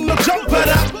know I ain't no joke. But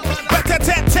rat tat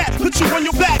tat tat, put you on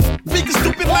your back. Thinking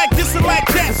stupid like this and like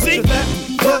that. See? Left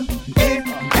foot in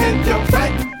and your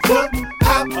right foot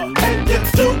out, and you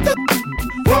do the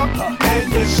walk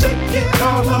and you shake it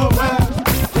all around.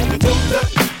 You do the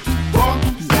walk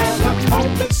and I'm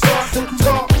only start to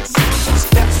talk.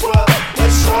 That's what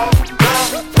it's all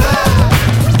about.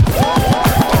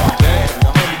 Damn, the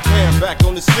homie Cam back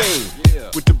on the scene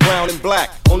with the brown and black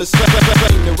on the scene.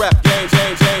 The rap game,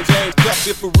 James.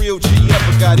 If a real G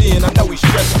ever got in, I know he's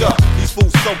stressed up. These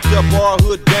fools soaked up our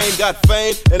hood game, got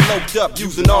fame and loped up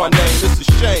using our name. It's a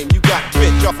shame you got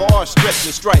rich off of our stretch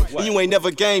and stripe, and you ain't never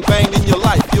gang banged in your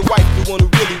life. Your wife the one who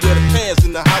really wear the pants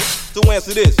in the house. So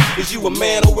answer this: is you a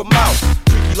man or a mouse?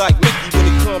 Treat you like Mickey when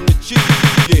it come to cheese.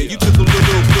 Yeah, you took a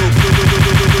little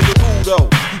though.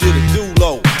 You did a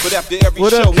do-low, but after every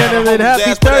what show, up, gentlemen?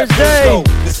 Happy Thursday!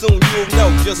 And soon you'll know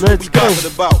just what we talking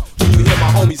about when you hear my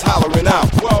homies hollering out.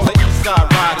 Where all the east side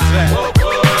riders at?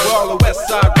 Where all the west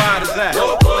side riders at? Where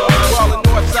all the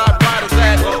north side riders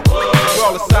at? Where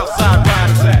all the south side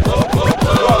riders at?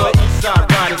 Where all the east side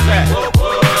riders at?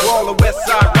 Where all the west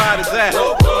side riders at?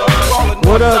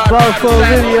 What up, Bravo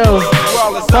Video?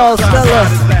 Paul Stella.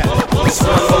 This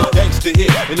one more gangsta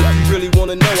hit, and if you really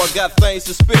wanna know, I got things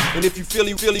to spit. And if you feel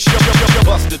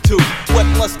bust a two. What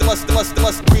must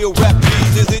real rap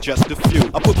G's? Is it just a few?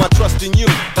 I put my trust in you,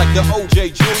 like the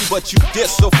OJ jury, but you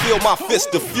diss, so feel my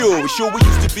fist of fury. Sure, we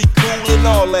used to be cool and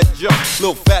all that junk.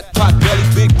 Little fat pot belly,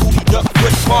 big booty duck,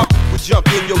 quick mark. We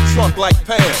jump in your trunk like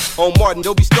Pam. On Martin,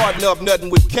 don't be starting up nothing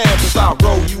with Cam, cause I'll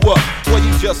roll you up. Well,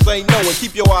 you just ain't knowing.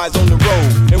 Keep your eyes on the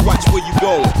road and watch where you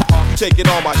going. Taking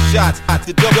all my shots, I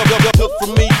did took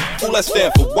from me. Fool, that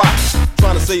stand for watch.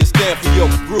 Trying to say it stand for your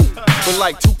group, but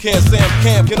like Toucan Sam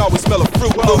Cam can always smell a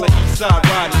fruit. Where all the east side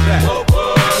riders at?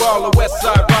 Where all the west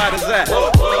side riders at?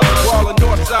 Where all the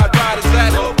north side riders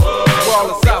at? Where all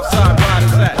the south side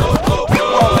riders at? Where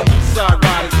all the east side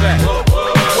riders at?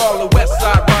 Where all the west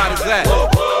side riders at?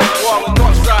 Where all the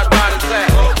north side riders at?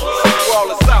 Where all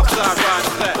the south side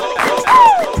riders at?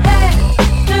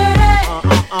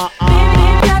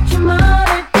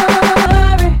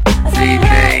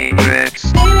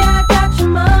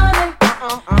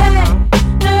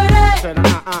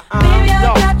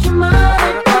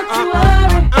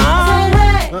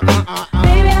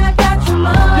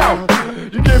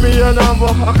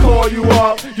 I call you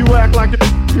up, you act like you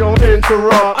don't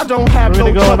interrupt. I don't have We're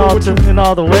no gonna go trouble with you in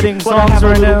all the wedding but I songs have a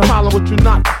right little now. problem with you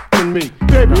not me.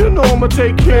 baby, you know I'ma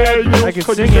take care of you. I can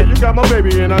Cause sing you said it. you got my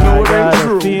baby and I know it got ain't a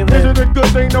true. feeling. Is it a good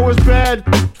thing? No, it's bad.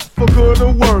 For good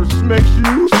or worse, makes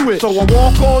you switch. So I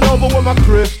walk on over with my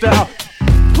crystal.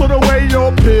 Put away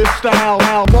your pistol.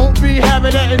 I won't be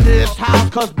having it in this house,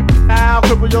 cause I'll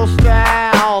cripple your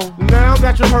style. Now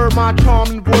that you heard my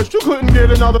charming voice, you couldn't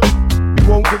get another. You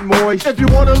won't get moist. If you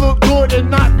wanna look good and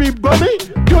not be bummy,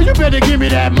 girl, you better give me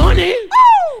that money.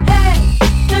 Hey,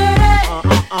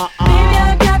 baby,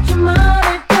 I got your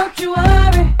money, don't you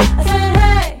worry. I said,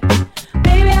 hey,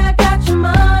 baby, I got your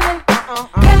money.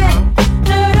 Hey,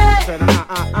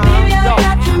 baby, I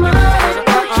got your money,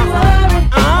 don't you worry.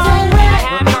 I said,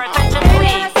 hey, baby,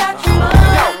 I got your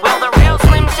money. Will the real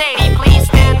Slim Shady please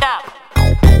stand up?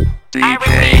 I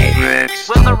repeat,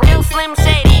 will the real Slim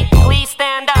Shady please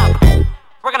stand up?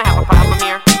 We're gonna have a problem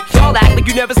here. Y'all act like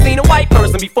you never seen a white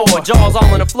person before. Jaws all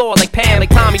on the floor like Pam, like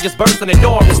Tommy just burst in the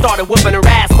door and started whooping her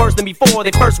ass worse than before.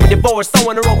 They first were divorced,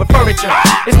 sewing her over furniture.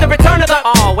 It's the return of the.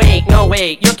 Oh wait, no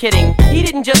wait, you're kidding. He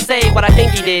didn't just say what I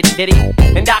think he did he?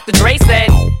 And Dr. Dre said,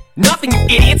 nothing, you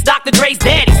idiots. Dr. Dre's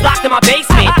dead. He's locked in my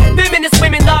basement. Feminist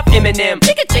women love Eminem.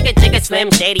 Chicka, chicka, chicka,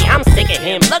 Slim Shady. I'm sick of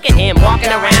him. Look at him walking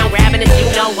around, grabbing his you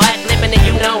know what, flipping the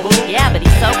you know who. Yeah, but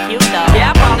he's so cute though.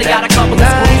 Yeah, I probably got a couple of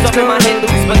screws up in my head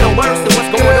loose, but no worse than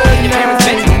what's going on in your parents'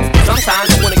 bedrooms. Sometimes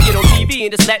I wanna get on TV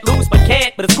and just let loose, but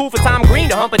can't. But it's cool for Tom Green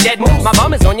to hump a dead moose. My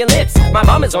bum is on your lips. My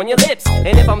bum is on your lips.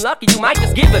 And if I'm lucky, you might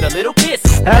just give it a little kiss.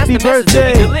 Happy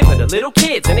birthday. Deliver to little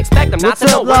kids and expect them not What's to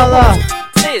know up, what a Lala?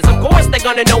 horse is. Of course they're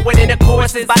gonna know what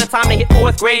intercourse is. By the time they hit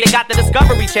 4th grade, they got the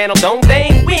Discovery Channel, don't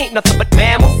they? We ain't nothing but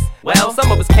mammals. Well,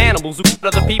 some of us cannibals who keep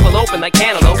other people open like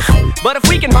cantaloupes. But if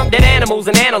we can hump dead animals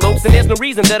and antelopes, then there's no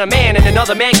reason that a man and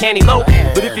another man can't elope.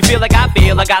 But if you feel like I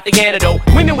feel, I got the antidote.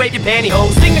 Women wave your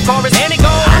pantyhose, sing the chorus and it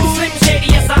goes. I'm Slim Shady,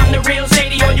 yes I'm the real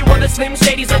Shady. All you other Slim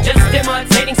Shadys are just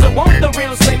imitating. So won't the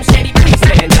real Slim Shady please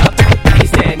stand up? Please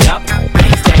stand up,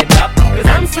 please stand up. Cause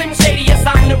I'm Slim Shady, yes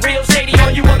I'm the real Shady. All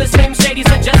you other Slim Shadys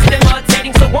are just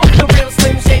imitating. So won't the real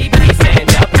Slim Shady please stand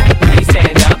up? Please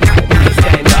stand up, please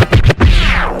stand up.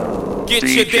 Get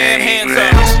your damn hands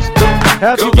up.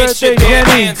 Happy Go birthday, get your damn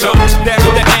Jenny. hands up. That's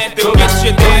the anthem. Get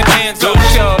your damn hands up.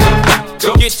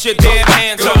 Go get your damn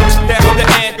hands up. That's the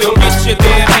anthem. Get your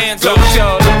damn hands up.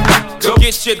 Go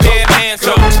get your damn hands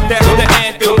up. That's the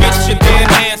anthem. Get your damn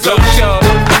hands up.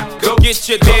 Go get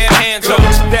your damn hands up.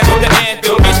 That's the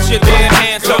anthem. Get your damn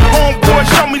hands up. Homeboy,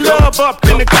 show me love up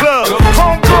in the club.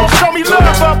 Homegirl, show me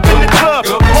love up in the club.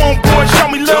 Homeboy, show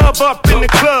me love up in the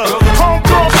club.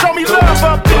 Homegirl, show me love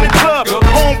up in the club.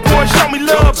 Homeboy, show me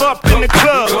love up in the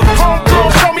club. Homegirl,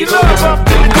 show me love up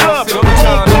in the club.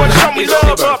 Homeboy, show me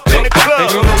love up in the club.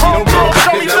 Homegirl,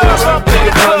 show me love up in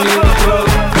the club.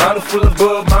 Bottle full of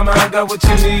bub, mama, I got what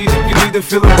you need. If you need to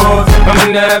feel the buzz, I'm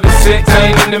into having sex, I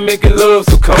ain't into making love.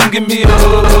 So come give me a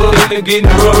hug, and getting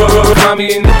rough. Find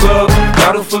me in the club.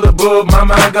 Bottle full of bub,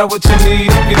 mama, I got what you need.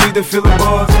 If you need to feel the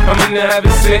buzz, I'm into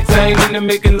having sex, I ain't into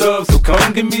making love. So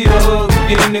come give me a hug, and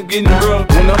get into getting rough.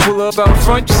 When I pull up out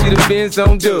front, you see the Benz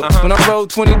on dub. When I roll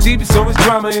 20 deep, it's always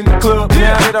drama in the club.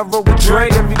 Now that I roll with Dre,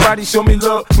 everybody show me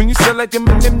love. When you sell like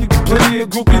Eminem, you get plenty of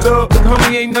groupie love. Look,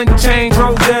 homie, ain't nothing changed.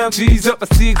 Roll down, G's up. I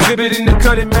see exhibit in the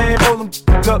cutting, man. Roll them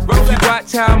up. If you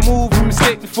watch how I move, you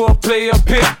mistake before I play up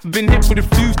here. Been hit with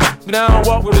a few, but I don't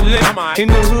walk with a limp. In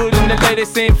the hood, in the lady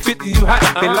saying 50, you hot.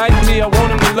 They like me, I want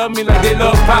them to love me like they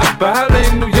love pop. But holla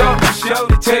in New York, show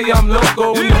to tell you I'm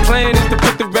loco. And the plan is to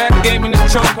put the rap game in the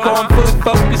choke. I'm fully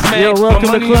focused, man. Yo, welcome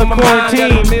my to money Club on my mind,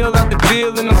 got Quarantine. a meal out the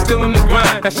deal, and I'm still in the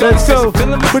grind. Now, Let's go.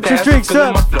 Put your drinks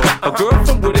up. A girl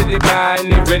from Wooded, they buy,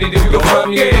 and they ready to go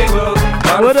find me in the club.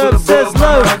 What up, Says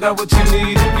Love? I got what you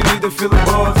need if you need to feel the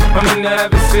buzz. I'm into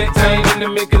having sex, I ain't into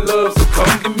making love. So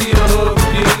come give me a hug,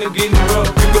 you into getting rough.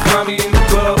 You can find me in the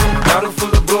club, bottle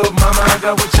full of bub. Mama, I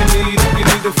got what you need if you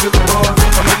need to feel the buzz.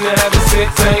 I'm into having sex,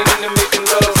 I ain't into making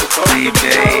love. So come give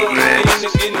me a hug, you into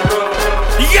getting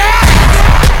rough. Yeah!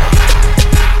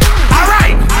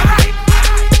 Alright!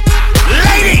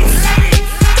 Ladies!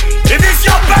 If it's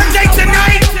your birthday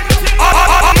tonight,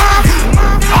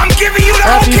 I'm giving you the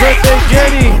Happy okay birthday,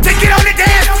 Jenny. to get on the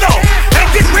dance floor and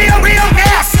get real, real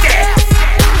nasty.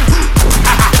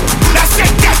 Now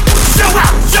shake that, show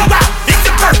out, it's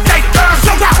your birthday, girl.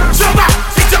 Show out,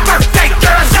 it's your birthday,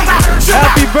 girl. Show out,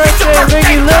 Happy birthday,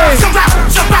 Riggy Lynn. show out,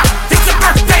 it's your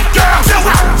birthday, girl. Show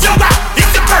out,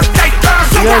 it's your birthday, girl.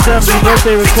 You guys have any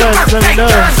birthday requests, let me know.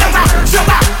 Show out,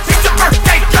 it's your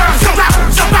birthday, girl. Show out,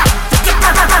 it's your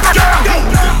birthday, girl.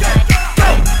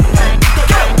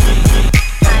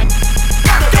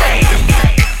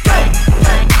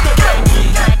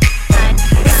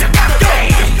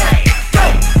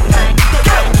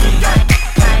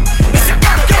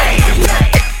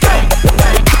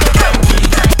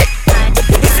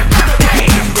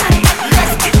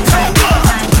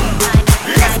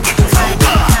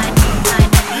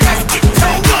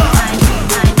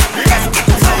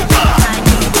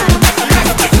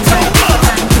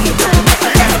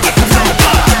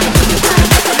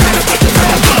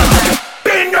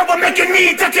 you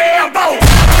need to damn both.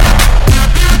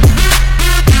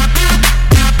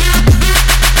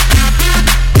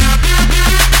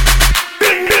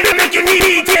 Make you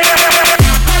need to.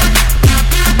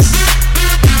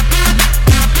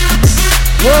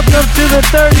 Welcome to the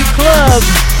 30 Club.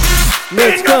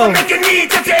 Let's go. Make you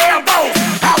need to damn both.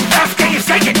 How fast can you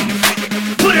shake it?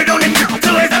 Put it on the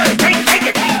till it can't take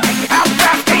it. How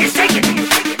fast can you shake it?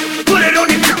 Put it on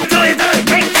the till it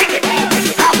can't take it.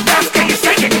 How fast can you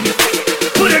shake it?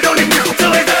 Put it on the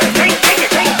till it can't take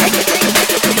it.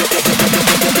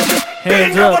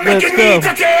 Hands up, let's go.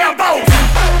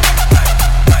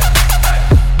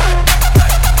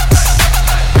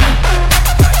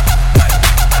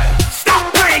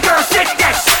 Stop playing, girl, shake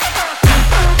that.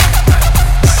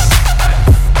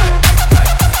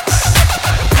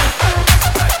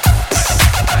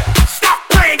 Stop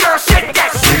playing, girl, shake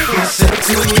that.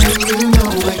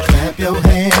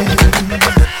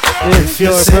 It's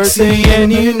your birthday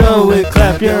and you know it,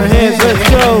 clap your hands, let's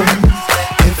go.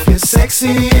 If you're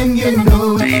sexy and you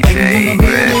know it, and you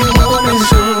really wanna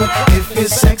show it. If you're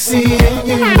sexy and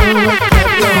you know it,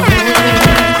 clap your hands.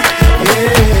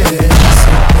 Yeah.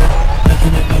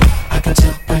 Looking at me, I can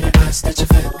tell by your eyes that you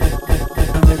feel it.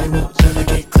 I really want you to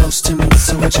get close to me,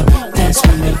 so would you dance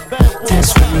with me?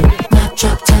 Dance with me. My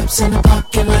drop tops in the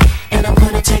parking lot, and I'm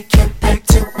gonna take you back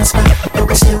to my spot. But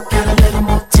we still got a little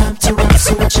more time to run,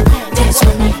 so would you dance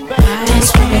with me?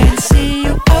 Dance with me. I see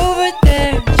you over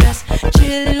there, just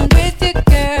chilling with your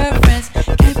girlfriends.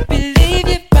 Can't believe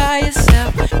you're by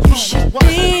yourself. You should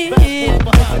be here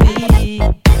with me,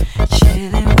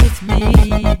 chilling with me,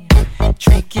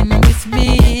 drinking with me,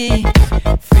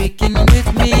 freaking with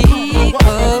me.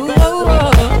 Oh, oh,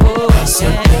 oh, oh,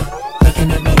 yeah.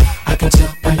 Looking at me, I can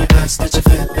tell by your eyes that you're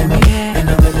feeling me. And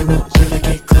I really want you to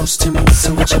get close to me,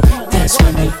 so would you dance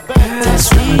with me? Dance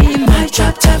with me. My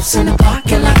drop tops in the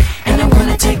parking lot, and I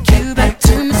wanna take you back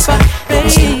to my spot,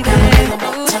 baby.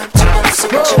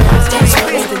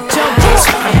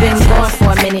 I've been gone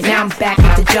for a minute, now I'm back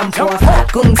with the jump off.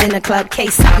 Goons in the club,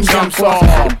 case something jump off.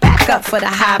 You back up for the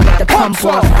high, but the pump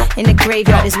off. In the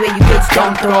graveyard is where you get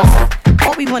dumped off.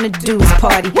 All we wanna do is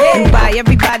party and buy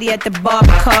everybody at the bar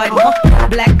Bacardi.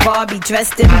 Black Barbie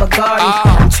dressed in Bulgari.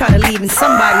 I'm trying to leave in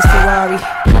somebody's Ferrari.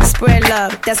 Spread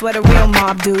love, that's what a real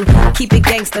mob do. Keep it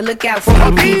gangster, look out for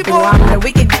your people. I'm the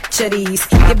wicked bitch of these.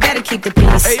 You better keep the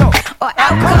peace, or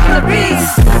out come the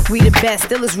beast. We the best,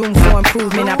 still is room for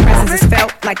improvement. Our presence is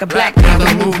felt like a black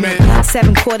people movement.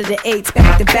 7 quarter to 8,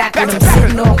 back to back with them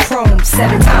sitting on chrome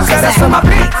 7 times a That's on my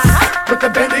beats. With the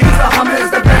Bentleys, the Hummers,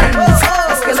 the Benz.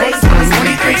 Escalade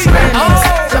 23 spins.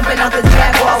 Jumping out the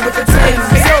Jaguar with the twins.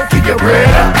 Keep your bread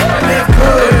up, live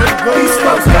good. East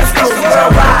Coast, West Coast,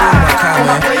 all right.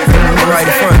 Right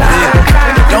in front of you.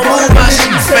 Don't move my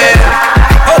shit, man.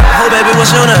 Oh, baby,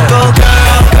 what's your name? Go,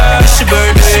 girl, it's your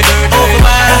birthday. Over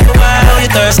my, I know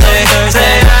you're thirsty.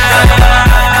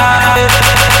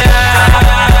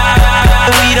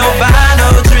 We don't buy no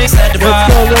drinks at the bar.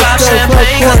 Pop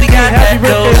champagne, cause we got that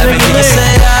dough. Let me hear you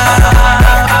say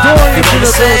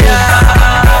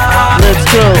Let's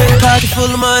go. Pocket full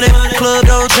of money, club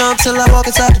don't jump till I walk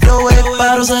inside the doorway.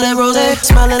 Bottles of that rosé,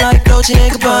 smiling like Dolce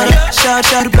 & Gabbana. Shout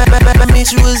out to back,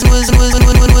 meet you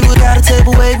got a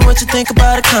table waiting. What you think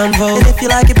about a convo? And if you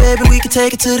like it, baby, we can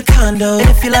take it to the condo. And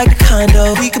if you like the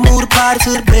condo, we can move the party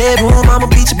to the bedroom. I'ma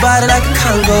beat your body like a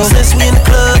Congo. Since we in the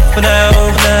club for now,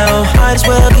 might as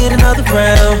well get another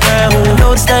round.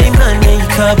 Notice that ain't nothing in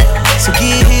your cup, so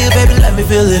get here, baby, let me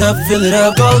fill it up.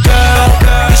 Go, girl,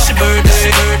 it's your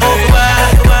birthday. Over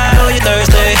wide, I know you're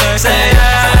thirsty. Say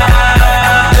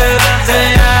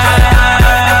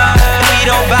we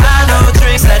don't buy no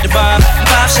drinks at the bar.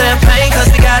 Pop champagne, cause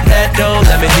we got that dough.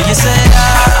 Let me hear you say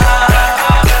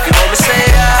you want me say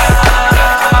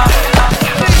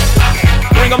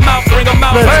Bring 'em out, bring 'em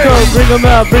out. Let's go, bring 'em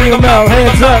out, bring 'em out,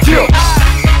 hands up.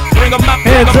 Bring 'em out,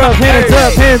 hands up, hands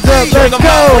up, hands up, let's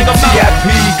go. VIP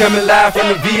coming live from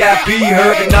the VIP.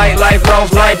 Heard the nightlife,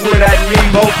 lost life without me.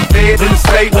 Both feds in the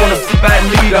state wanna sit by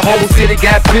me. The whole city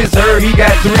got pissed, heard he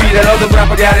got 3. That other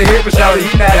rapper got a hit, but shout he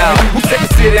not out. Who set the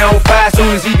city on fire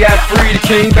soon as he got free? The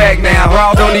king back now.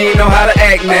 Raw don't even know how to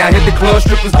act now. Hit the club,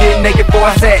 strippers getting naked before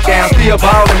I sat down. Still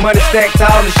ballin', money stacked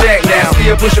tall in the shack now.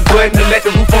 Still push a button to let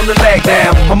the roof on the lag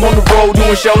down. I'm on the road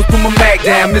doing shows, put my Mac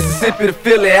down. Mississippi to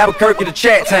Philly, Albuquerque to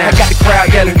Chat Town. I got the crowd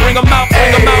yelling, bring 'em out,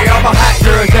 bring 'em out. All my hot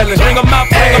girls yelling, bring 'em out,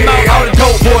 bring 'em out. All the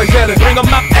dope boys yelling, bring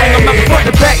 'em out, bring 'em out. Front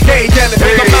the back gate yelling,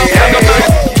 bring 'em out, bring 'em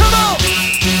out.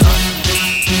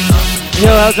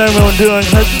 Yo, how's everyone doing?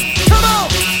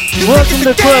 Welcome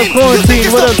to Club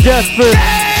Quarantine. What up, Jasper?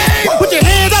 Put your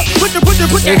hands up, put your hands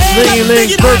up. It's Lee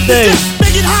Ling's birthday.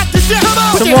 Make it hot.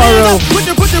 tomorrow. Put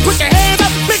your hands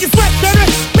up, make it sweat, baby.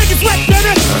 Make it sweat,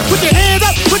 baby. Put your hands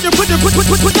up, put up,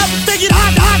 make it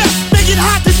hot, make it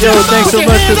hot. Yo, thanks so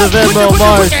much to the Venmo,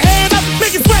 Mars. Put your hands up,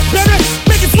 make it sweat, baby.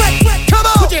 Make it sweat, come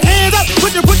on. Put your hands up,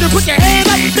 put your hands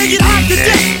up, make it hot to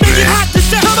death, make it hot to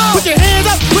death. Come on. Put your hands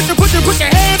up, put your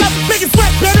hands up, make it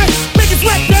sweat, baby. Make it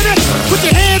sweat, baby. Put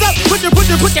your hands up, put your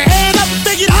hands up,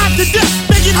 make it hot to death,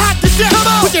 make it hot to death. Come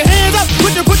on. Put your hands up,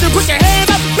 put your hands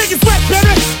up, make it sweat,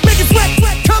 baby. Make it sweat,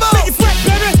 come on. Make it sweat,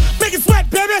 baby. Make it sweat,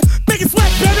 baby. Make it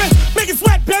sweat, baby. Make it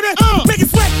sweat, baby. Make it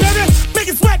sweat, baby. Make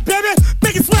it sweat, baby.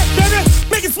 Make it sweat, baby.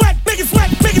 Make it sweat, make it sweat,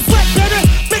 make it sweat, baby.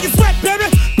 Make it sweat, baby.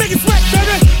 Make it sweat,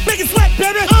 baby. Make it sweat,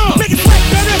 baby. Make it sweat,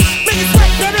 baby. Make it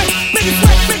sweat, baby. Make it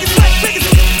sweat, make it sweat, make it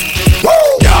sweat. Woo!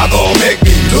 Y'all gon' make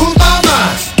me lose my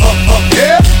mind.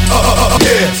 Yeah,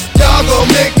 yeah. Y'all gon'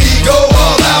 make me go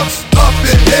all out. Up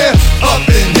in here.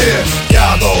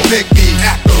 Y'all gon' make me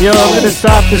act. Yo, I'm gonna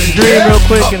stop the stream real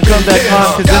quick and come back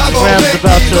on because Instagram's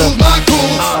about to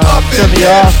shut me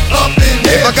off.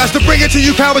 If I got to bring it to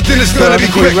you cowards, then it's gonna be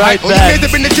quick. Right Oh, you back. kids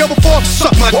have been to jail before?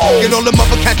 Suck my dick and all the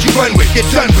mother cats you run with. Get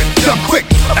done with, jump quick.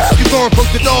 You gon'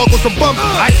 approach the dog with some bump.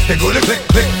 They go to click,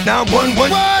 click. Now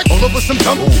 1-1. All over some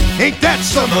tumble. Ain't that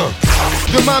summer?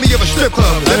 Remind me of a strip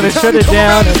club. I'm gonna shut it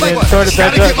down and then start it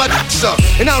back Gotta get up. my up.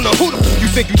 And I don't know who you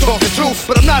think you talking to,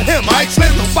 but I'm not him. I explain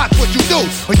to watch what you do,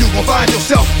 or you gon' find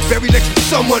yourself buried next to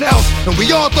someone else. And we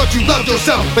all thought you loved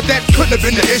yourself, but that couldn't have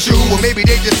been the issue. Or maybe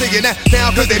they just saying that now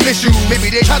cause they miss you.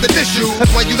 Maybe they tried to diss you.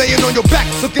 That's why you laying on your back,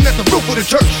 looking at the roof of the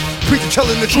church. Preacher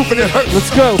telling the truth and it hurts. Let's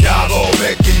go. Y'all gon'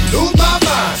 make me lose my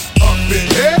mind. Up in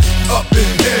here, up in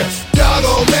here. Y'all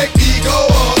gon' make me go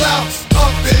all out.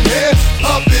 Up in here,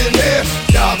 up in here.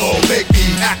 Y'all gon' make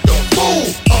me act a fool.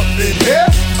 Up in here,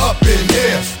 up in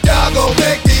here. Y'all gon'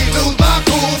 make me lose my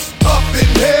cool. Up in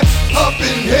here, up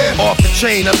in here. Off the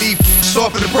chain, I leave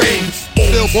soft in the brain.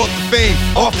 Still want the fame,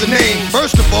 off the name.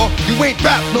 First of all, you ain't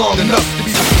rap long enough to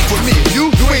be with me. You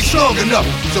ain't strong enough.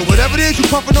 So whatever it is you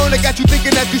pumping on, they got you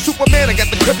thinking that you Superman. I got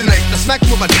the kryptonite. I smack you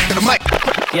with my dick in the mic.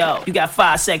 Yo, you got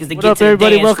 5 seconds to What get up, to the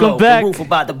everybody? dance Welcome floor. back. The roof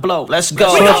about to blow. Let's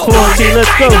go. Let's go.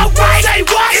 Let's go. Say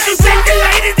what? If you think the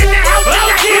ladies in the house,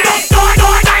 we gon' start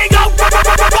this thing go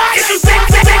right. If you think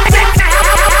the ladies in the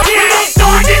house, we gon'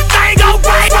 start this thing go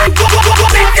right.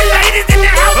 Think the ladies in the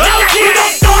house, we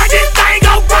gon' start this thing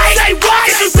go right. Say what?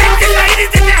 If you think the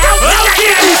ladies in the house,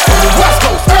 East Coast, West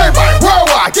Coast, everybody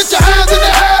worldwide, get your hands in the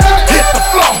air. Hit the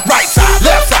floor, right side,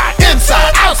 left side,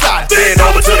 inside, outside. Bend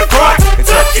over to the front and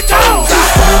touch your toes.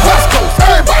 East Coast, West Coast,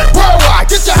 everybody worldwide,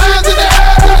 get your hands in the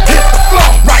air. Hit the floor,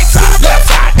 right side, left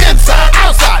side, inside,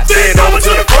 outside. Bend over to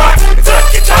the front and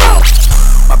touch your toes.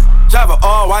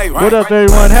 What up,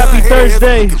 everyone? Happy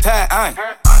Thursday.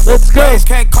 Let's go.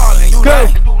 Go.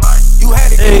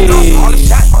 Hey.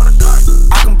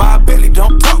 I can buy a Bentley,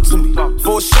 don't talk to me.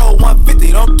 For a show,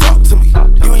 150, don't talk to me.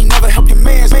 You ain't never help your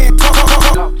man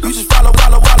talk. You just follow. I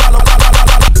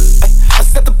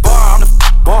set the bar on the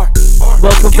bar.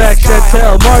 Welcome back,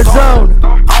 Chantel. Marzone.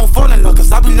 I don't fall in love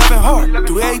cause I be loving hard.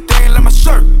 Do everything like my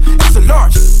shirt, it's a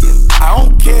large. I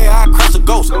don't care, I crush a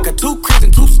ghost. Got 2 cribs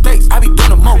in 2 states, I be doing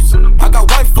the most. I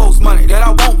got white folks money that I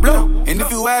won't blow. And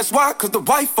if you ask why, cause the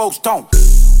white folks don't.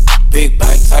 Big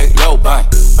bank, tight, low bank.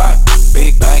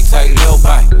 Big bank, tight, low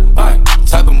bank.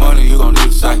 Type of money you gon' need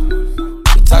a sight.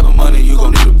 The type of money you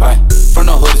gon' need to buy. From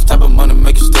the hood, this type of money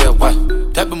make you stay away.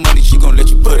 Type of money she gon'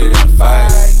 let you put it in a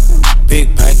fight.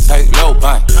 Big bank, tight, low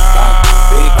bank.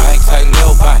 Big bank, tight,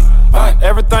 low bank.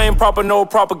 Everything proper, no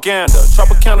propaganda.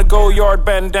 Tropicana gold yard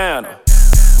bandana.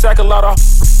 Sack a lot of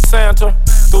Santa.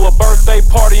 Threw a birthday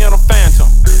party in a phantom.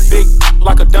 Big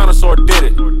like a dinosaur did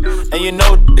it. And you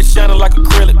know it's shining like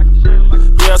acrylic.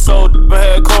 Yeah, so I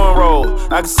had cornrow.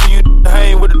 I can see you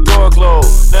hang with the door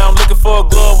closed. Now I'm looking for a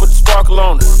glove with a sparkle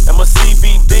on it. And my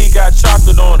CBD got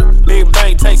chocolate on it. Big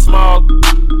bank take small.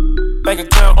 Bank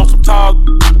account on some tall.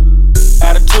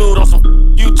 Attitude on some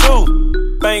you too.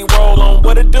 Bank roll on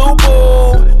what it do,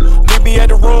 boo. Meet me at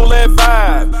the roulette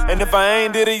vibe. And if I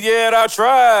ain't did it yet, I'll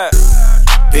try.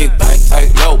 Big bank,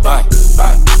 tight, low bank.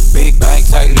 Big bank,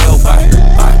 tight, low bank.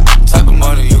 Type of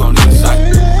money you gon' need a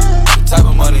sight. Type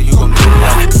of money you gon' need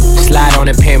a sight. Slide on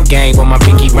the pimp gang with my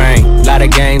pinky ring. Lot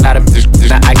of gang, lot of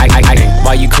I.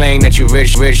 While you claim that you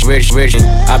rich. I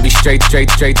be straight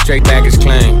back as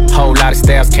claim. Whole lot of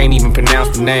styles, can't even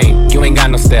pronounce the name. You ain't got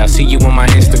no style, see you on my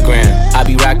Instagram. I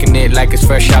be rocking it like it's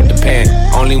fresh out the pan.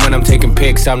 Only when I'm taking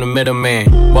pics, I'm the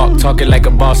middleman. Walk talking like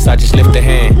a boss, I just lift a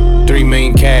hand. 3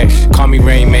 million cash, call me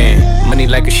Rain Man. Money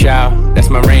like a shower, that's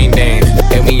my rain dance.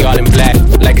 And we all in black,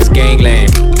 like it's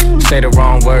gangland. say the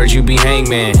wrong words, you be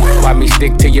hangman. Why me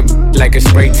stick to you like a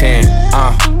spray tan?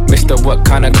 Mister, what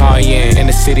kind of car you in? In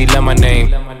the city, love my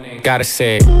name. Gotta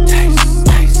say it. Taste,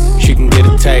 taste. She can get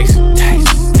a taste.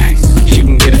 Taste, taste. She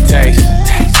can get a taste.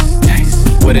 Taste,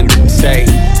 taste. What did it say?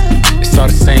 It's all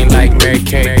the same like Mary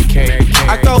Kay.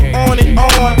 I go on and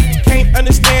on. Can't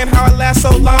understand how I last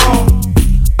so long.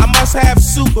 I must have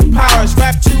superpowers.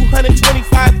 Rap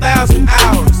 225,000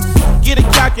 hours. Get a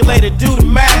calculator, do the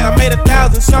math. I made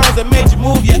 1,000 songs that made you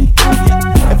move, yeah.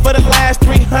 And for the last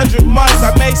 300 months,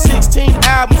 I made 16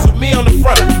 albums with me on the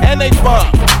front, and they bump.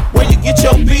 Where you get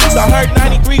your beats? I heard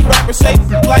 93 rappers say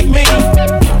like me.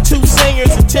 2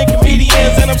 singers and 10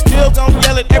 comedians, and I'm still gonna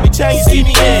yell it every time you see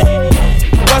me in.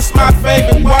 What's my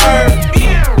favorite word?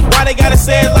 Why they gotta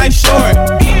say it like short?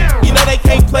 You know they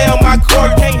can't play on my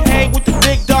court, can't hang with the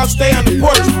big dogs, stay on the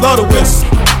porch. Blow the whistle.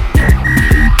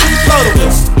 Blow the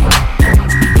whistle.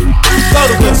 Blow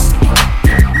the whistle.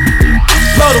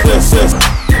 Blow the whistle.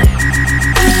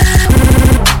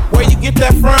 Where you get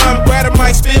that from? Grab a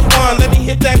mic, spit one. Let me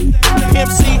hit that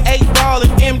MC 8-ball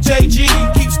and MJG.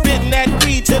 Keep spitting that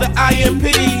P to the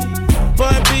IMP.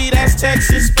 Bun B, that's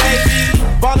Texas, baby.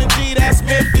 Ballin' G, that's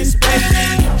Memphis,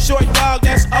 baby. Short dog,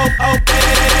 that's O-O,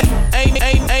 baby. Ain't.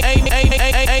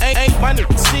 My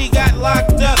nigga C got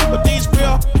locked up, but these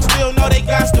real still know they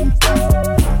got to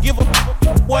give a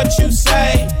what you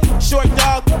say. Short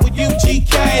dog with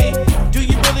UGK. Do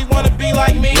you really wanna be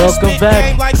like me? Welcome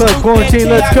back. Like Club Quarantine,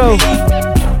 let's go.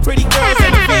 Pretty girls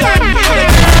in the VIP.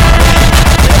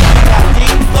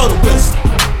 Blow the whistle.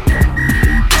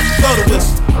 Blow the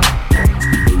whistle.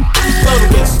 Blow the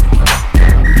whistle.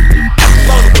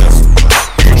 Blow the whistle.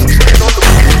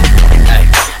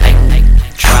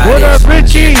 What up,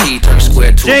 Richie?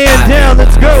 Jay and down,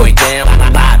 let's go.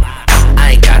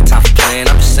 I ain't got time for playing,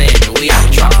 I'm just saying, we out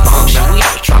to try function.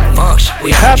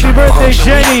 Happy birthday,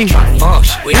 Jenny.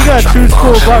 We got True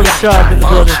School Barbershop in the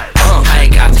building. I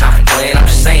ain't got time for playing, I'm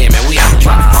just saying, man, we out to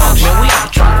try function. We out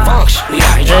to try function. We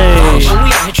out to try function.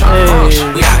 We out to try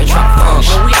function. We out to try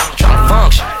function. We out to try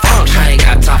function. I ain't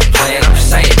got time for playing, I'm just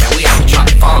saying, man, we out to try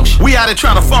function. We out here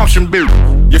trying to function, baby.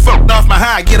 You fucked off my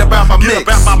high, get about my mix.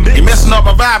 You messing up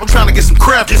my vibe, I'm trying to get some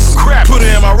crap. Put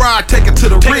it in my ride, take it to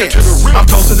the ribs. I'm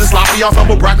toasting this sloppy off, I'm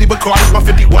a broccoli, Bacardi,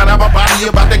 151 out my body,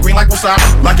 about that green like wasabi.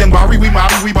 Like in Bari, we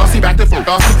bossy back to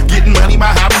fuck off. Getting money, my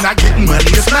hobby, not getting money,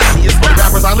 it's not me. It's the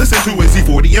rappers I listen to, is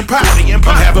Z40 and Pop.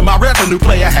 I'm having my revenue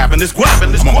player, having this guap.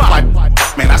 I'm on my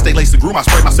man, I stay laced and groom, I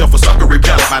spray myself a sucker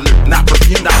repellent. My nigga, not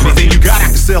perfume, not anything you got,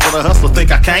 I can sell to the hustler, think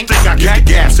I can't. Get the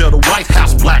gas, sell the White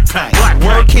House, black paint.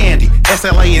 Word candy,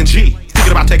 SLANG.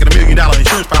 Thinking about taking $1 million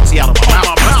insurance policy out of my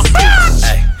mouth.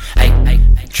 Hey,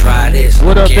 try this.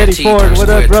 What up, Eddie Ford? What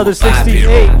up, Brother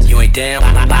 68? You ain't damn.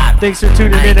 Thanks for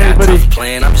tuning in, everybody.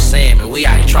 Playing, I'm just saying, man, we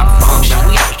out here trying to function.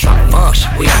 We out here trying to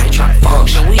function. We out here trying to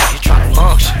function. We out here trying to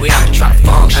function. We out here trying to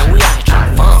function. We out here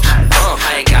trying to function.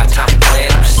 I ain't got time for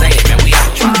playing, I'm just saying, man, we out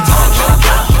here trying to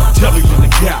function. Tell me when to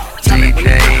go. Tell me when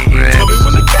to go. Tell me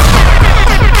when to go.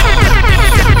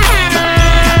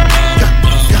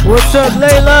 What's up,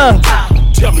 Layla?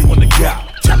 Tell me when to go.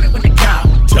 Tell me when to go.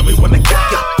 Tell me when to go.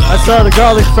 I saw the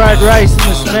garlic fried rice in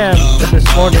the Slam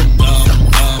this morning.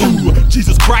 Ooh,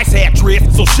 Jesus Christ had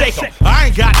drift, so shake 'em. I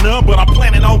ain't got none, but I'm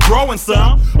planning on growing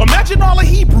some. Imagine all the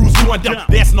Hebrews doing dumb,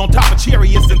 dancing on top of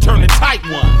chariots and turning tight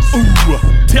ones. Ooh,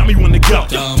 tell me when to go.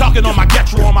 Talking on my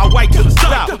Getro on my way to the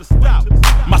stop.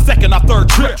 My second or third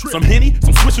trip. Some Henny,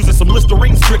 some Swishers, and some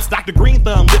Listerine strips. Dr. Green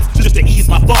Thumb lips just to ease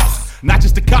my thoughts. Not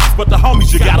just the cops, but the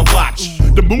homies you gotta watch.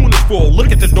 The moon is full,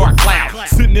 look at the dark cloud.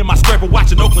 Sitting in my scraper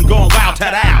watching Oakland going wild,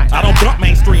 out. I don't dump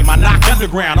mainstream, I knock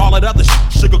underground. All that other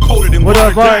sugar coated and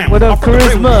watered down. What up,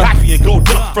 Charisma? And go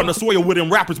dump from the soil where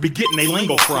them rappers be getting they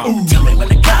lingo from. Ooh, tell me when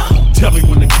to go. Tell me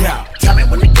when to go. Tell me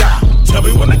when to go. Tell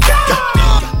me when to go.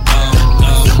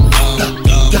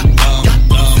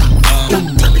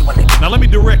 Now let me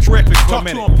direct traffic for a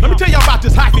minute. Let me tell y'all about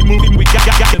this hockey movie we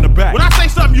got in the back. When I say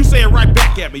something, you say it right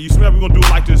back at me. You smell we're gonna do it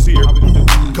like this here.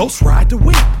 Ghost ride the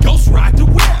whip. Ghost ride the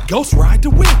whip. Ghost ride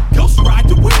the whip. Ghost ride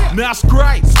the whip. Now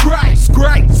scrape.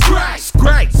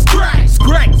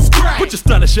 Put your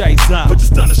stunner shades on. Put your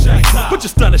stunner shades on. Put your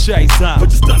stunner shades on. Put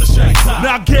your stunner shades on.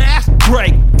 Now gas,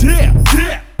 brake, dip.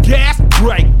 Gas,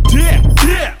 brake, dip.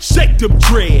 Shake them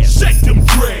dreads. Shake them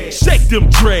dreads. Shake them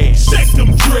dreads. Shake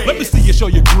them dreads. Let me see you show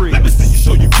your grit. Let me see you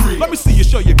show your grit. Let me see you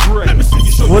show your grit. Let me see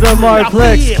you show your grit. What up,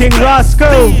 Marplex? King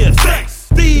Roscoe.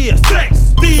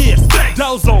 This.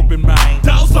 Doors open, man.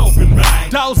 Doors open, man.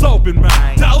 Doors open,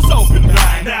 man. Doors open,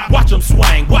 man. Now watch them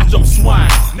swing. Watch them swing.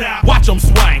 Now watch them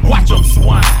swing. Watch them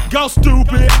swing. Go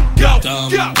stupid. Go.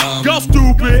 Go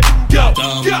stupid. Go.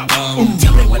 Ooh.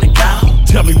 Tell me when to go.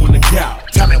 Tell me when to go.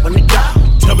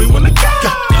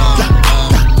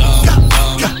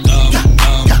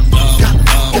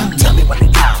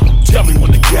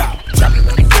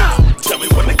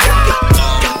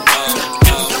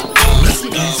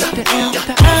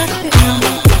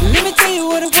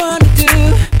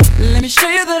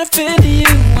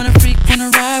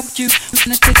 you.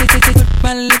 Wanna take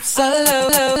my lips all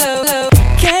low.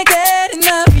 Can't get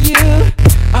enough of you.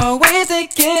 Always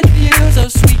thinking of you. So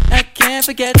sweet, I can't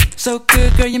forget. So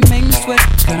good, girl, you make me sweat.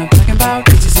 What I'm talking about,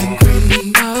 bitches and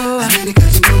cream. Oh, I need it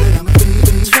 'cause you know that I'm a fiend.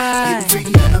 That's right. Getting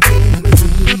freaky, I'm a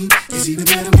fiend. It's even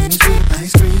better when it's with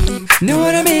ice cream. Know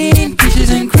what I mean? Peaches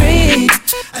and cream.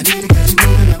 I need it 'cause you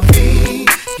know that I'm a fiend.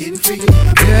 Getting freaky,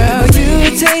 girl,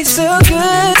 you taste so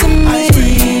good to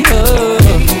me. Oh.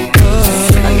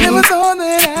 I never thought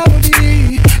that I would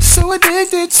be so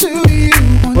addicted to you.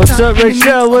 What's up,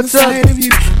 Rachel? What's up,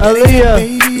 Aaliyah?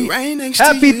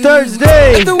 Happy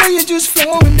Thursday. Like the way you're just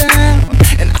flowing down,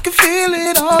 and I can feel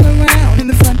it all around, in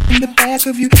the front, in the back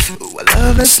of you. Ooh, I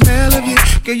love the smell of you.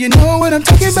 Girl, you know what I'm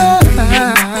talking about.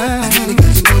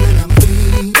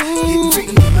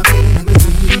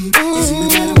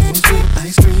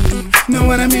 Know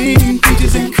what I mean?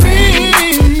 Peaches and cream.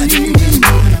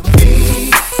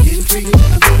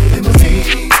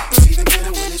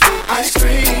 Ice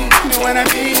cream. Know what I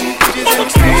mean? Peaches and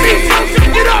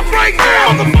cream. Get up right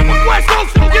now. Motherfucker West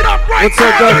Coast, get up right now. What's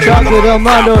up, Dark Chocolate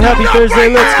Armando? Happy Thursday.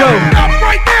 Let's go.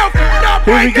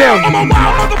 Here we go.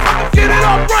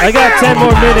 I got 10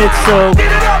 more minutes, so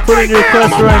put in your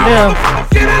request right now.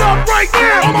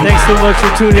 Thanks so much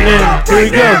for tuning in. Here we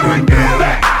go.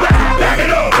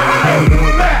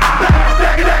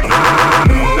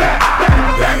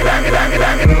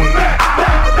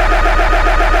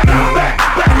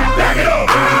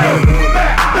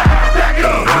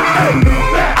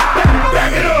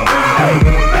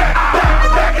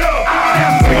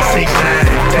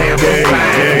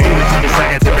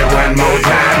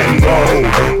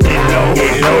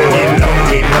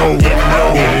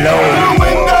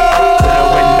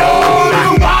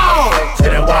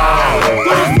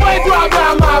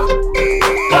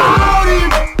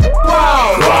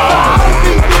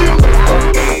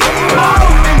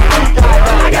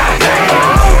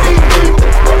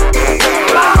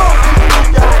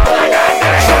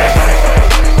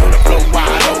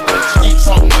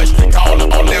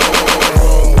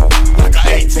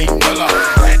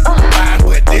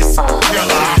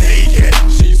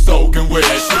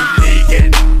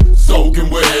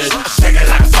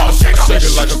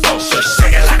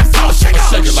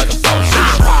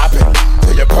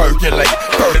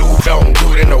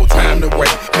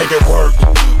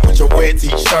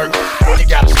 T-shirt, you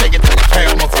gotta shake it to the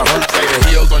camera for her. Say the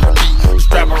heels on your feet,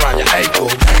 strap around your ankle.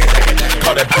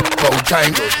 Call that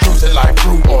Bojangle, juicy like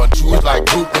fruit or juice like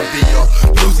fruit would be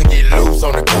loose and get loose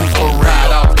on the goose for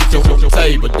ride out. Get your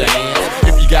table dance.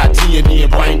 If you got T&D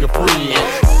and bring a friend,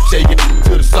 shake it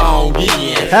to the song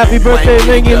again. Happy birthday,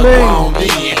 Lingy Ling.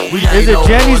 Is it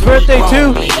Jenny's birthday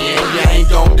too? You ain't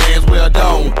gon' dance, well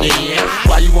don't then.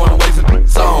 Why you wanna waste a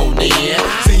song then?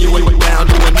 See you way down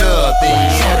doing nothing.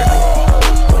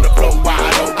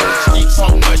 Wide open, she so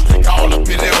much they call up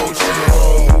in the ocean.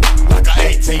 Like a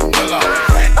 18-wheeler,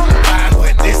 fine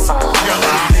with this girl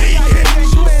I need it.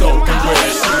 She's soaking wet,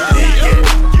 she need it.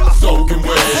 Soaking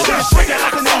wet, shake it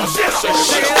like a salt, shake it like a salt, shake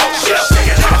it like a salt, shake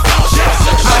it like a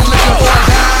salt. I'm looking for a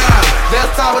dime,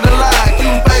 that's top of the line. You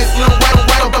face slim waist,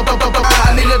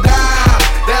 I need a dime.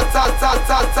 That's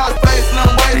top face slim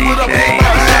waist with a big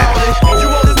body. You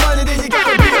want this money, then you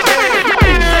gotta be a bad.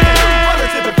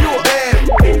 Relative if you a bad.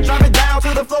 Drop it down to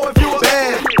the floor if you a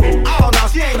bad. Oh no,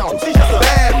 she ain't no, she just a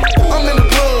bad. I'm in the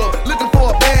club looking for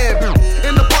a bad.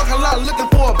 In the parking lot looking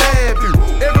for a bad.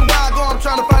 Everywhere I go, I'm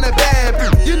trying to find that bad.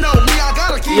 You know me, I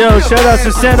gotta keep. Yo, shout out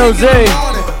to San Jose.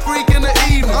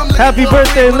 Happy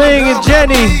birthday, Ling and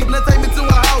Jenny. Take me to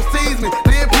a house, tease me,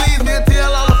 then please me and tell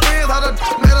all the friends how to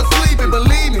made her sleeping.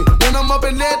 Believe me, when I'm up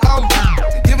in that, I'm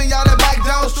giving y'all that Mike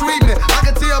Jones treatment. I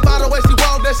can tell by the way she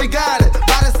walk that she got it.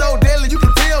 Body so deadly, you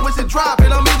can tell when she drop it.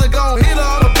 I'm either gon' hit her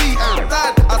on the beat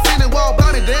outside. I seen it walk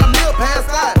by me, damn near passed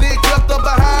out. Then crept up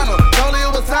behind her, told her it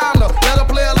was time to let a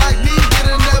player like me get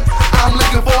in there. I'm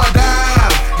looking for a dime,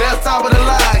 that's top of the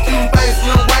line. Cute face,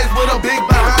 slim waist with a big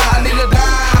behind. I need a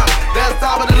dime, that's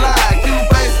top of the line. Cute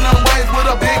face, slim waist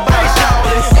with a big behind.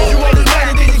 You want this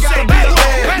money, then you gotta be a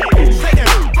bad.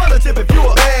 Relative if you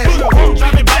a bad.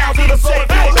 Drop it down to the floor if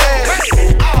you a bad.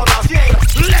 Oh no, she ain't.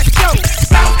 Let's go.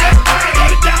 Bounce that body,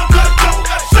 put it down to the floor.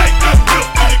 Shake that grip,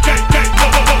 and it can't take.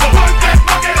 Work that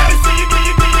funky, let me see you, bring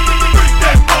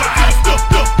that boy to the stuff.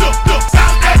 Bounce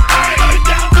that body, put it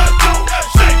down to the floor.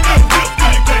 Shake that grip,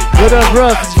 and it can't take. What up,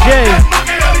 Ruff? It's Jay.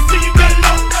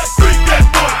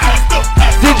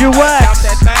 Did you wax? Bounce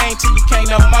that thing till you can't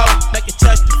no more. Make it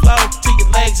touch the floor till your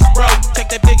legs is broke. Take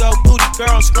that big old booty,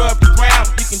 girl, and scrub the ground.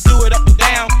 You can do it up and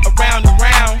down, around and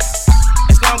round.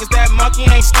 As long as that monkey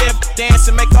ain't stiff, dance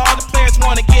and make all the players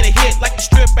wanna get a hit. Like the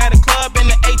strip at a club in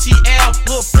the ATL.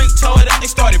 Little freak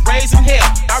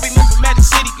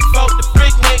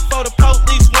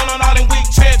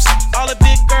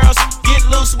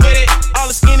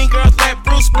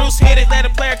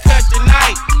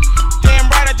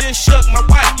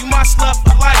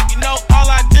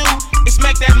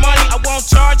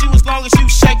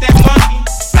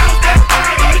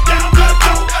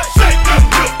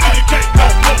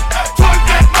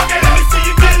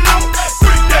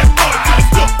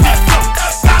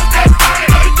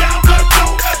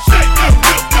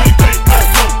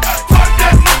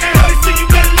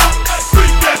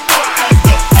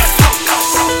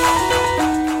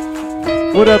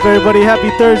What up, everybody? Happy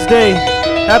Thursday.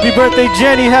 Happy birthday,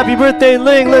 Jenny. Happy birthday,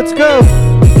 Ling. Let's go.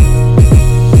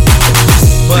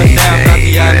 Bust down,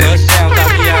 Tatiana. Bust down,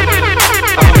 Tatiana.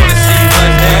 I wanna see you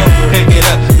bust down. Pick it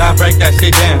up, now break that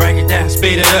shit down. Break it down,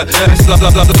 speed it up, and slow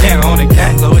down on the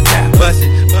cat. Slow it down, bust it,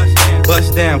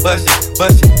 bust down, bust it,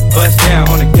 bust down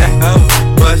on the cat.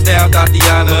 Bust down,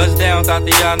 Tatiana. Bust down,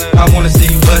 Tatiana. I wanna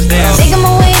see you bust down. Taking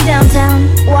my way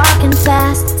downtown, walking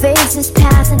fast, faces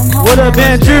passing. I'm home. What up,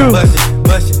 Andrew?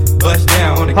 Bust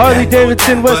down on the Harley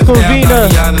Davidson, West Covina.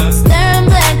 Staring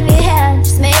blankly ahead,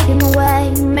 just making a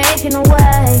way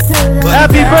through the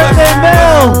Happy birthday,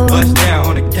 Mel! Bust down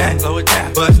on the cat, slow it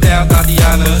down. Bust down,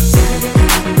 Tatiana.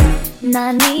 And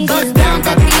I need you down,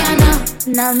 Tatiana.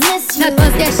 And I miss you. Now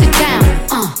bust that shit down.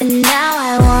 And now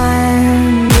I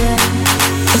wonder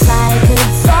if I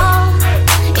could fall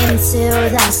into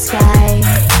the sky.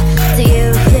 Do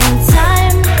you think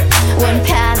time would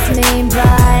pass me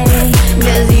by?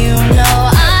 'Cause you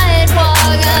know I'd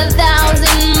walk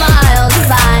 1,000 miles if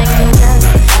I could just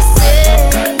sit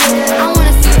here. I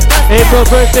wanna see you bust. April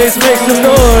birthdays, make some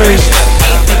noise.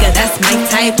 That's my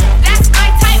type.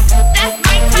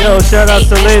 Yo, shout out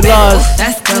to Lay Laws.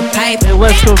 That's the pipe. In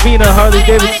West Covina, Harley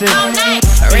Davidson.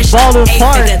 Baldwin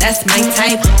Park. That's my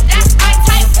type.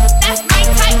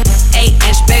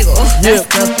 8-inch bagel. That's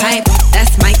the pipe.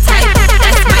 That's my type.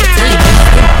 That's my type.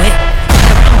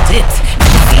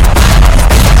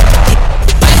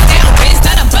 Bust down, bitch.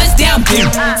 Not a bust down,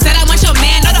 bitch. Said I want your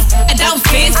man, not a don't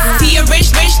fit. He a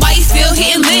rich, why he still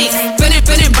hitting licks?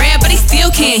 Spinning bread, but he still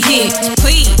can't hit.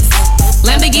 Please.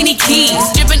 Lamborghini keys,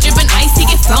 drippin' ice, he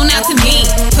get flown out to me.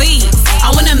 Please, I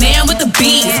want a man with the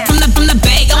bees. From the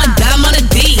bag, I'm a dime on a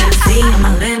D. See on my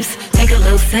lips, take a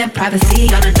little sip.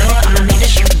 Privacy on the door, I'ma need a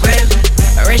shoe grip.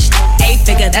 Rich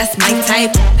 8-figure, that's my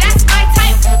type. That's my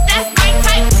type. That's my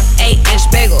type. 8-inch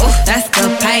bagel, that's the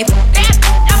pipe.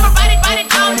 I'ma ride it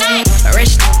all night.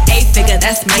 Rich 8-figure,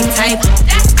 that's my type.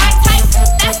 That's my type.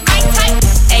 That's my type.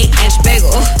 8-inch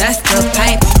bagel, that's the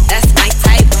pipe. That's my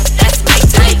type. That's my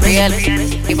type. Real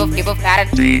people got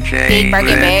a big Birkin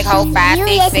bag, hold 5,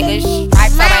 6 figures.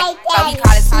 Right for my, so he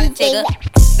call it some jigger.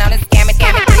 Now the scam it.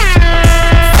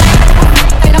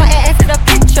 They don't add to the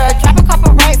picture. Drop a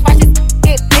couple racks, watch it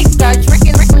get bigger.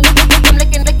 Drinking, licking.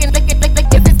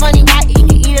 If it's money, I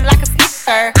eat it like a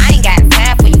snicker. I ain't got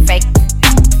time for you fake.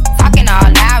 Talking all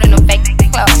loud in them fake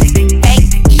clothes. Fake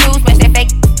shoes, match that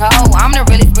fake toe. I'm the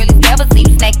realest, never see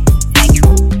you snake.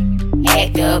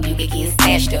 Act up, you could get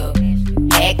snatched up.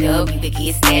 Act up, you could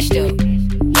get snatched up.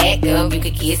 Act up, you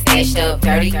could get snatched up.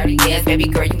 Dirty, yes, baby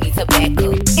girl, you need to back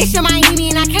up. It's your Miami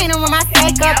and I can't run my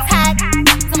stack up tight.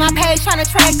 To my page tryna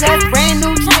track us. Brand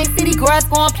new chain city girls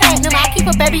going platinum. I keep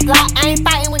a baby Glock, I ain't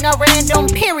fighting with no random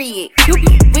period. You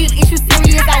be weak, is you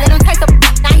serious? I let him taste the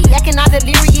now he acting all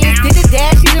delirious. Did the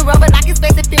dash, she the rubber like it's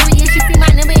Fast and Furious. You see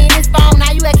my number in his phone,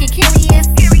 now you acting curious.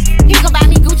 He gon' buy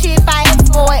me Gucci if I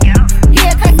ask for it. He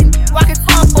a crazy rockin'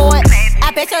 tongue for it.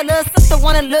 I bet your little sister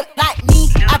wanna look like me.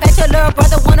 I bet your little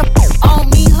brother wanna on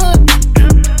me. Hood,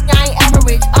 I ain't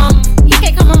average. He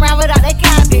can't come around without that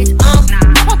cabbage.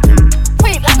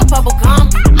 Quick like a bubble gum.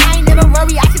 I ain't never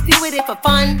worry, I just deal with it for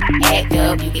fun. Act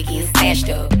up, you could get snatched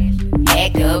up.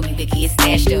 Act up, you could get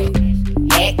snatched up.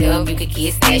 Act up, you could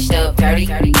get snatched up. Dirty,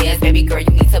 yes, baby girl,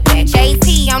 you need to back.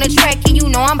 JT on the track, and you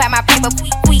know I'm by my paper.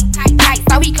 Quick, tight.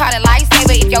 So he call it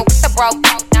lifesaver if yo the broke.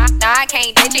 Nah, I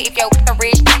can't ditch it if yo the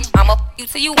rich. I'ma you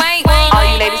till you ain't. All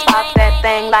you ladies pop that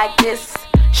thing like this.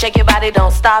 Shake your body,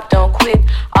 don't stop, don't quit.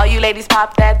 All you ladies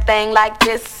pop that thing like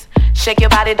this. Shake your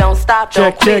body, don't stop,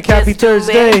 don't quit. Check, happy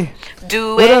Thursday.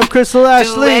 Do what it. What up, Crystal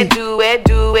Ashley? Do it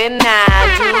now.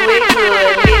 Do it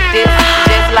good. Lick this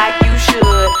just like you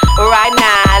should. Right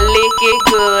now, lick it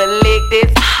good. Lick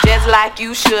this just like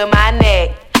you should. My neck,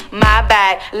 my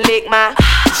back, lick my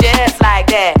just like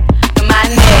that. My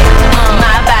neck,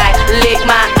 my back, lick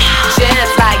my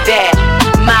just like that.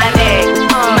 My neck,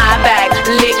 my back,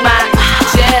 lick my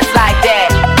just like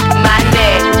that. My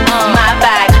neck, my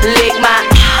back, lick my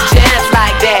just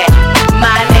like that.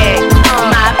 My neck,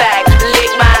 my back,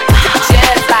 lick my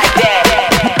just like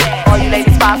that. All you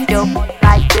ladies pop your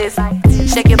like this.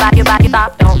 Shake your body,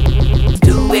 stop, don't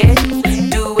do it,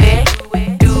 do it,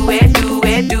 do it, do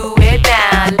it, do it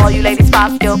down. All you ladies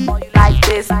pop your like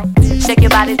this. Shake your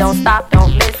body, don't stop,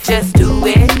 don't miss. Just do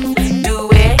it, do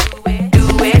it, do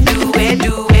it, do it,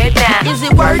 do it now. Is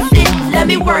it worth it? Let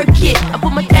me work it. I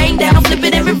put my thing down, flip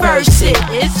it and reverse it.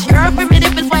 It's your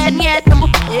primitive, it's why I need them.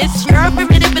 It's your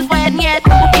primitive, it's why I need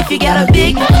them. If you got a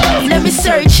big, let me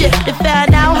search it to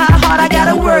find out how hard I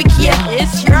gotta work. Yeah,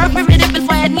 it's your primitive, it's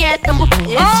why I need them.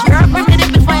 It's your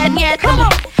primitive, it's why I need them.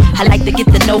 I like to get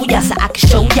to know ya so I can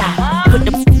show ya. Put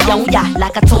the ya,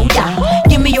 like I told ya.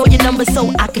 Give me all your numbers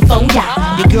so I can phone ya.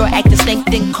 Your girl acting stink,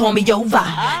 then call me over.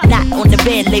 Not on the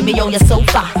bed, lay me on your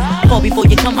sofa. Call before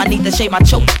you come, I need to shave my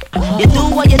choke. You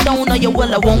do or you don't, or you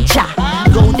will or won't cha.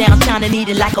 Go downtown and eat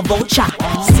it like a vulture.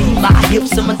 See my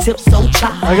hips and my tips so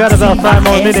cha. I got about 5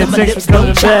 more minutes. Thanks for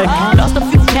coming back. Lost a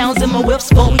few pounds in my whips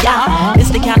for ya. It's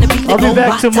the kind of beat that I'll be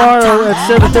back tomorrow at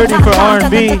 7:30 for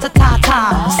R&B.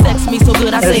 Sex me so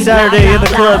good I say and Saturday in the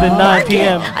club at 9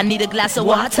 p.m. I need a glass of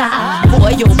water.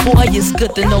 Boy, oh boy, it's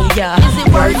good to know ya. Is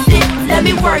it worth it? Let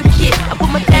me work it. I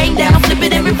put my thing down, flip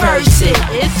it and reverse it.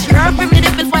 It's your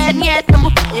primitive, it's why I need.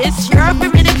 It's your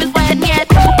primitive, it's why I need.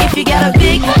 If you got a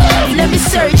big, let me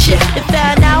search it. To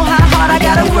find out how hard I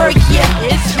gotta work, yeah.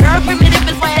 It's your primitive,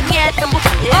 it's why I need.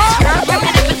 It's your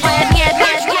primitive, it's why I need.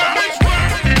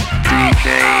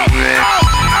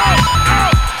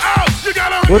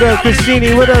 What up,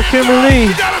 Christine? What up, Kimberly?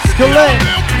 Skelett.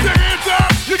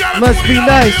 Must be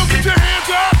nice.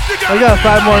 I got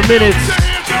 5 more minutes.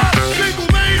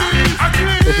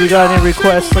 If we got any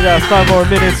requests, I got 5 more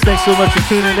minutes. Thanks so much for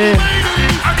tuning in.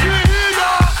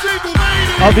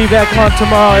 I'll be back on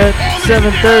tomorrow at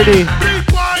 7:30.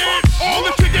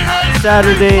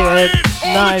 Saturday at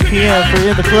 9 p.m. for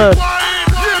In the Club.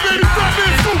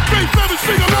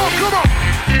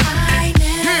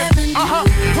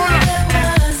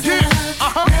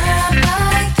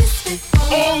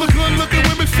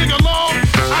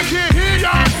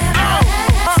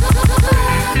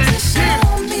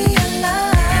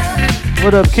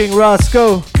 What up, King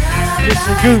Roscoe? This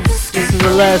is Goose. This is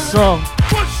the last song.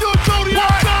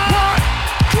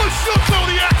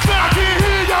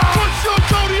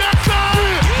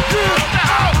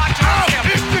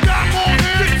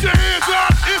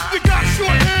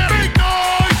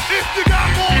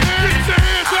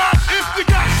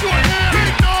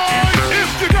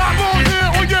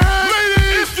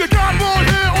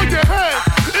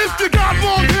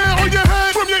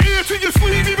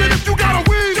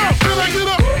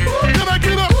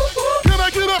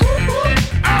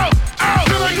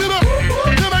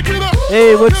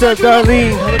 Hey, what's up,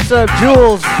 Darlene? What's up,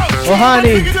 Jules?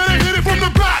 Ohani?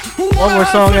 One more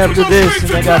song after this,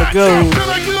 and I gotta go.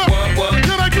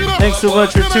 Thanks so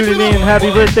much for tuning in. Happy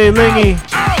birthday, Lingy.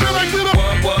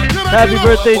 Happy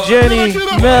birthday, Jenny,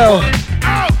 Mel.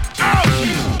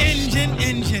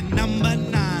 Engine number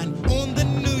 9 on the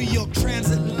New York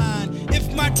Transit line.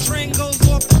 If my train goes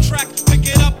off the track, pick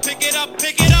it up, pick it up,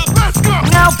 pick it up. Let's go.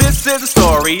 Now this is a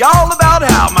story all about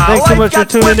how my Thanks so much for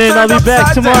tuning in. I'll be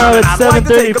back tomorrow at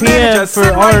 7:30 p.m. for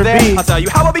R&B. I'll tell you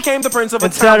how I became the prince of a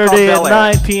and Saturday at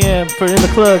 9 p.m. for In the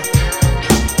Club.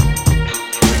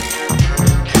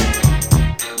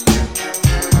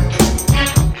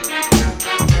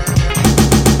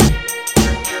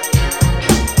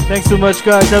 Thanks so much,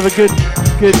 guys. Have a good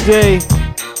day.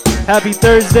 Happy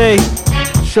Thursday.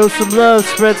 Show some love,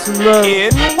 spread some love.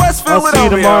 I'll see you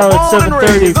tomorrow at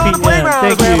 7:30 p.m.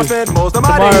 Thank you.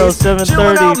 Tomorrow,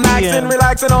 7:30 p.m.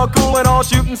 Relaxing, all cool and all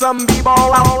shooting some b-ball.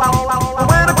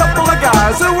 When a couple of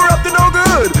guys who were up to no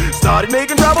good started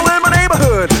making trouble in my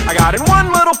neighborhood. I got in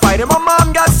one little fight and my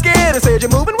mom got scared and said, "You're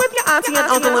moving with your auntie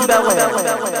and uncle in Bel Air."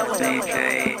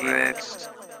 DJ Rex.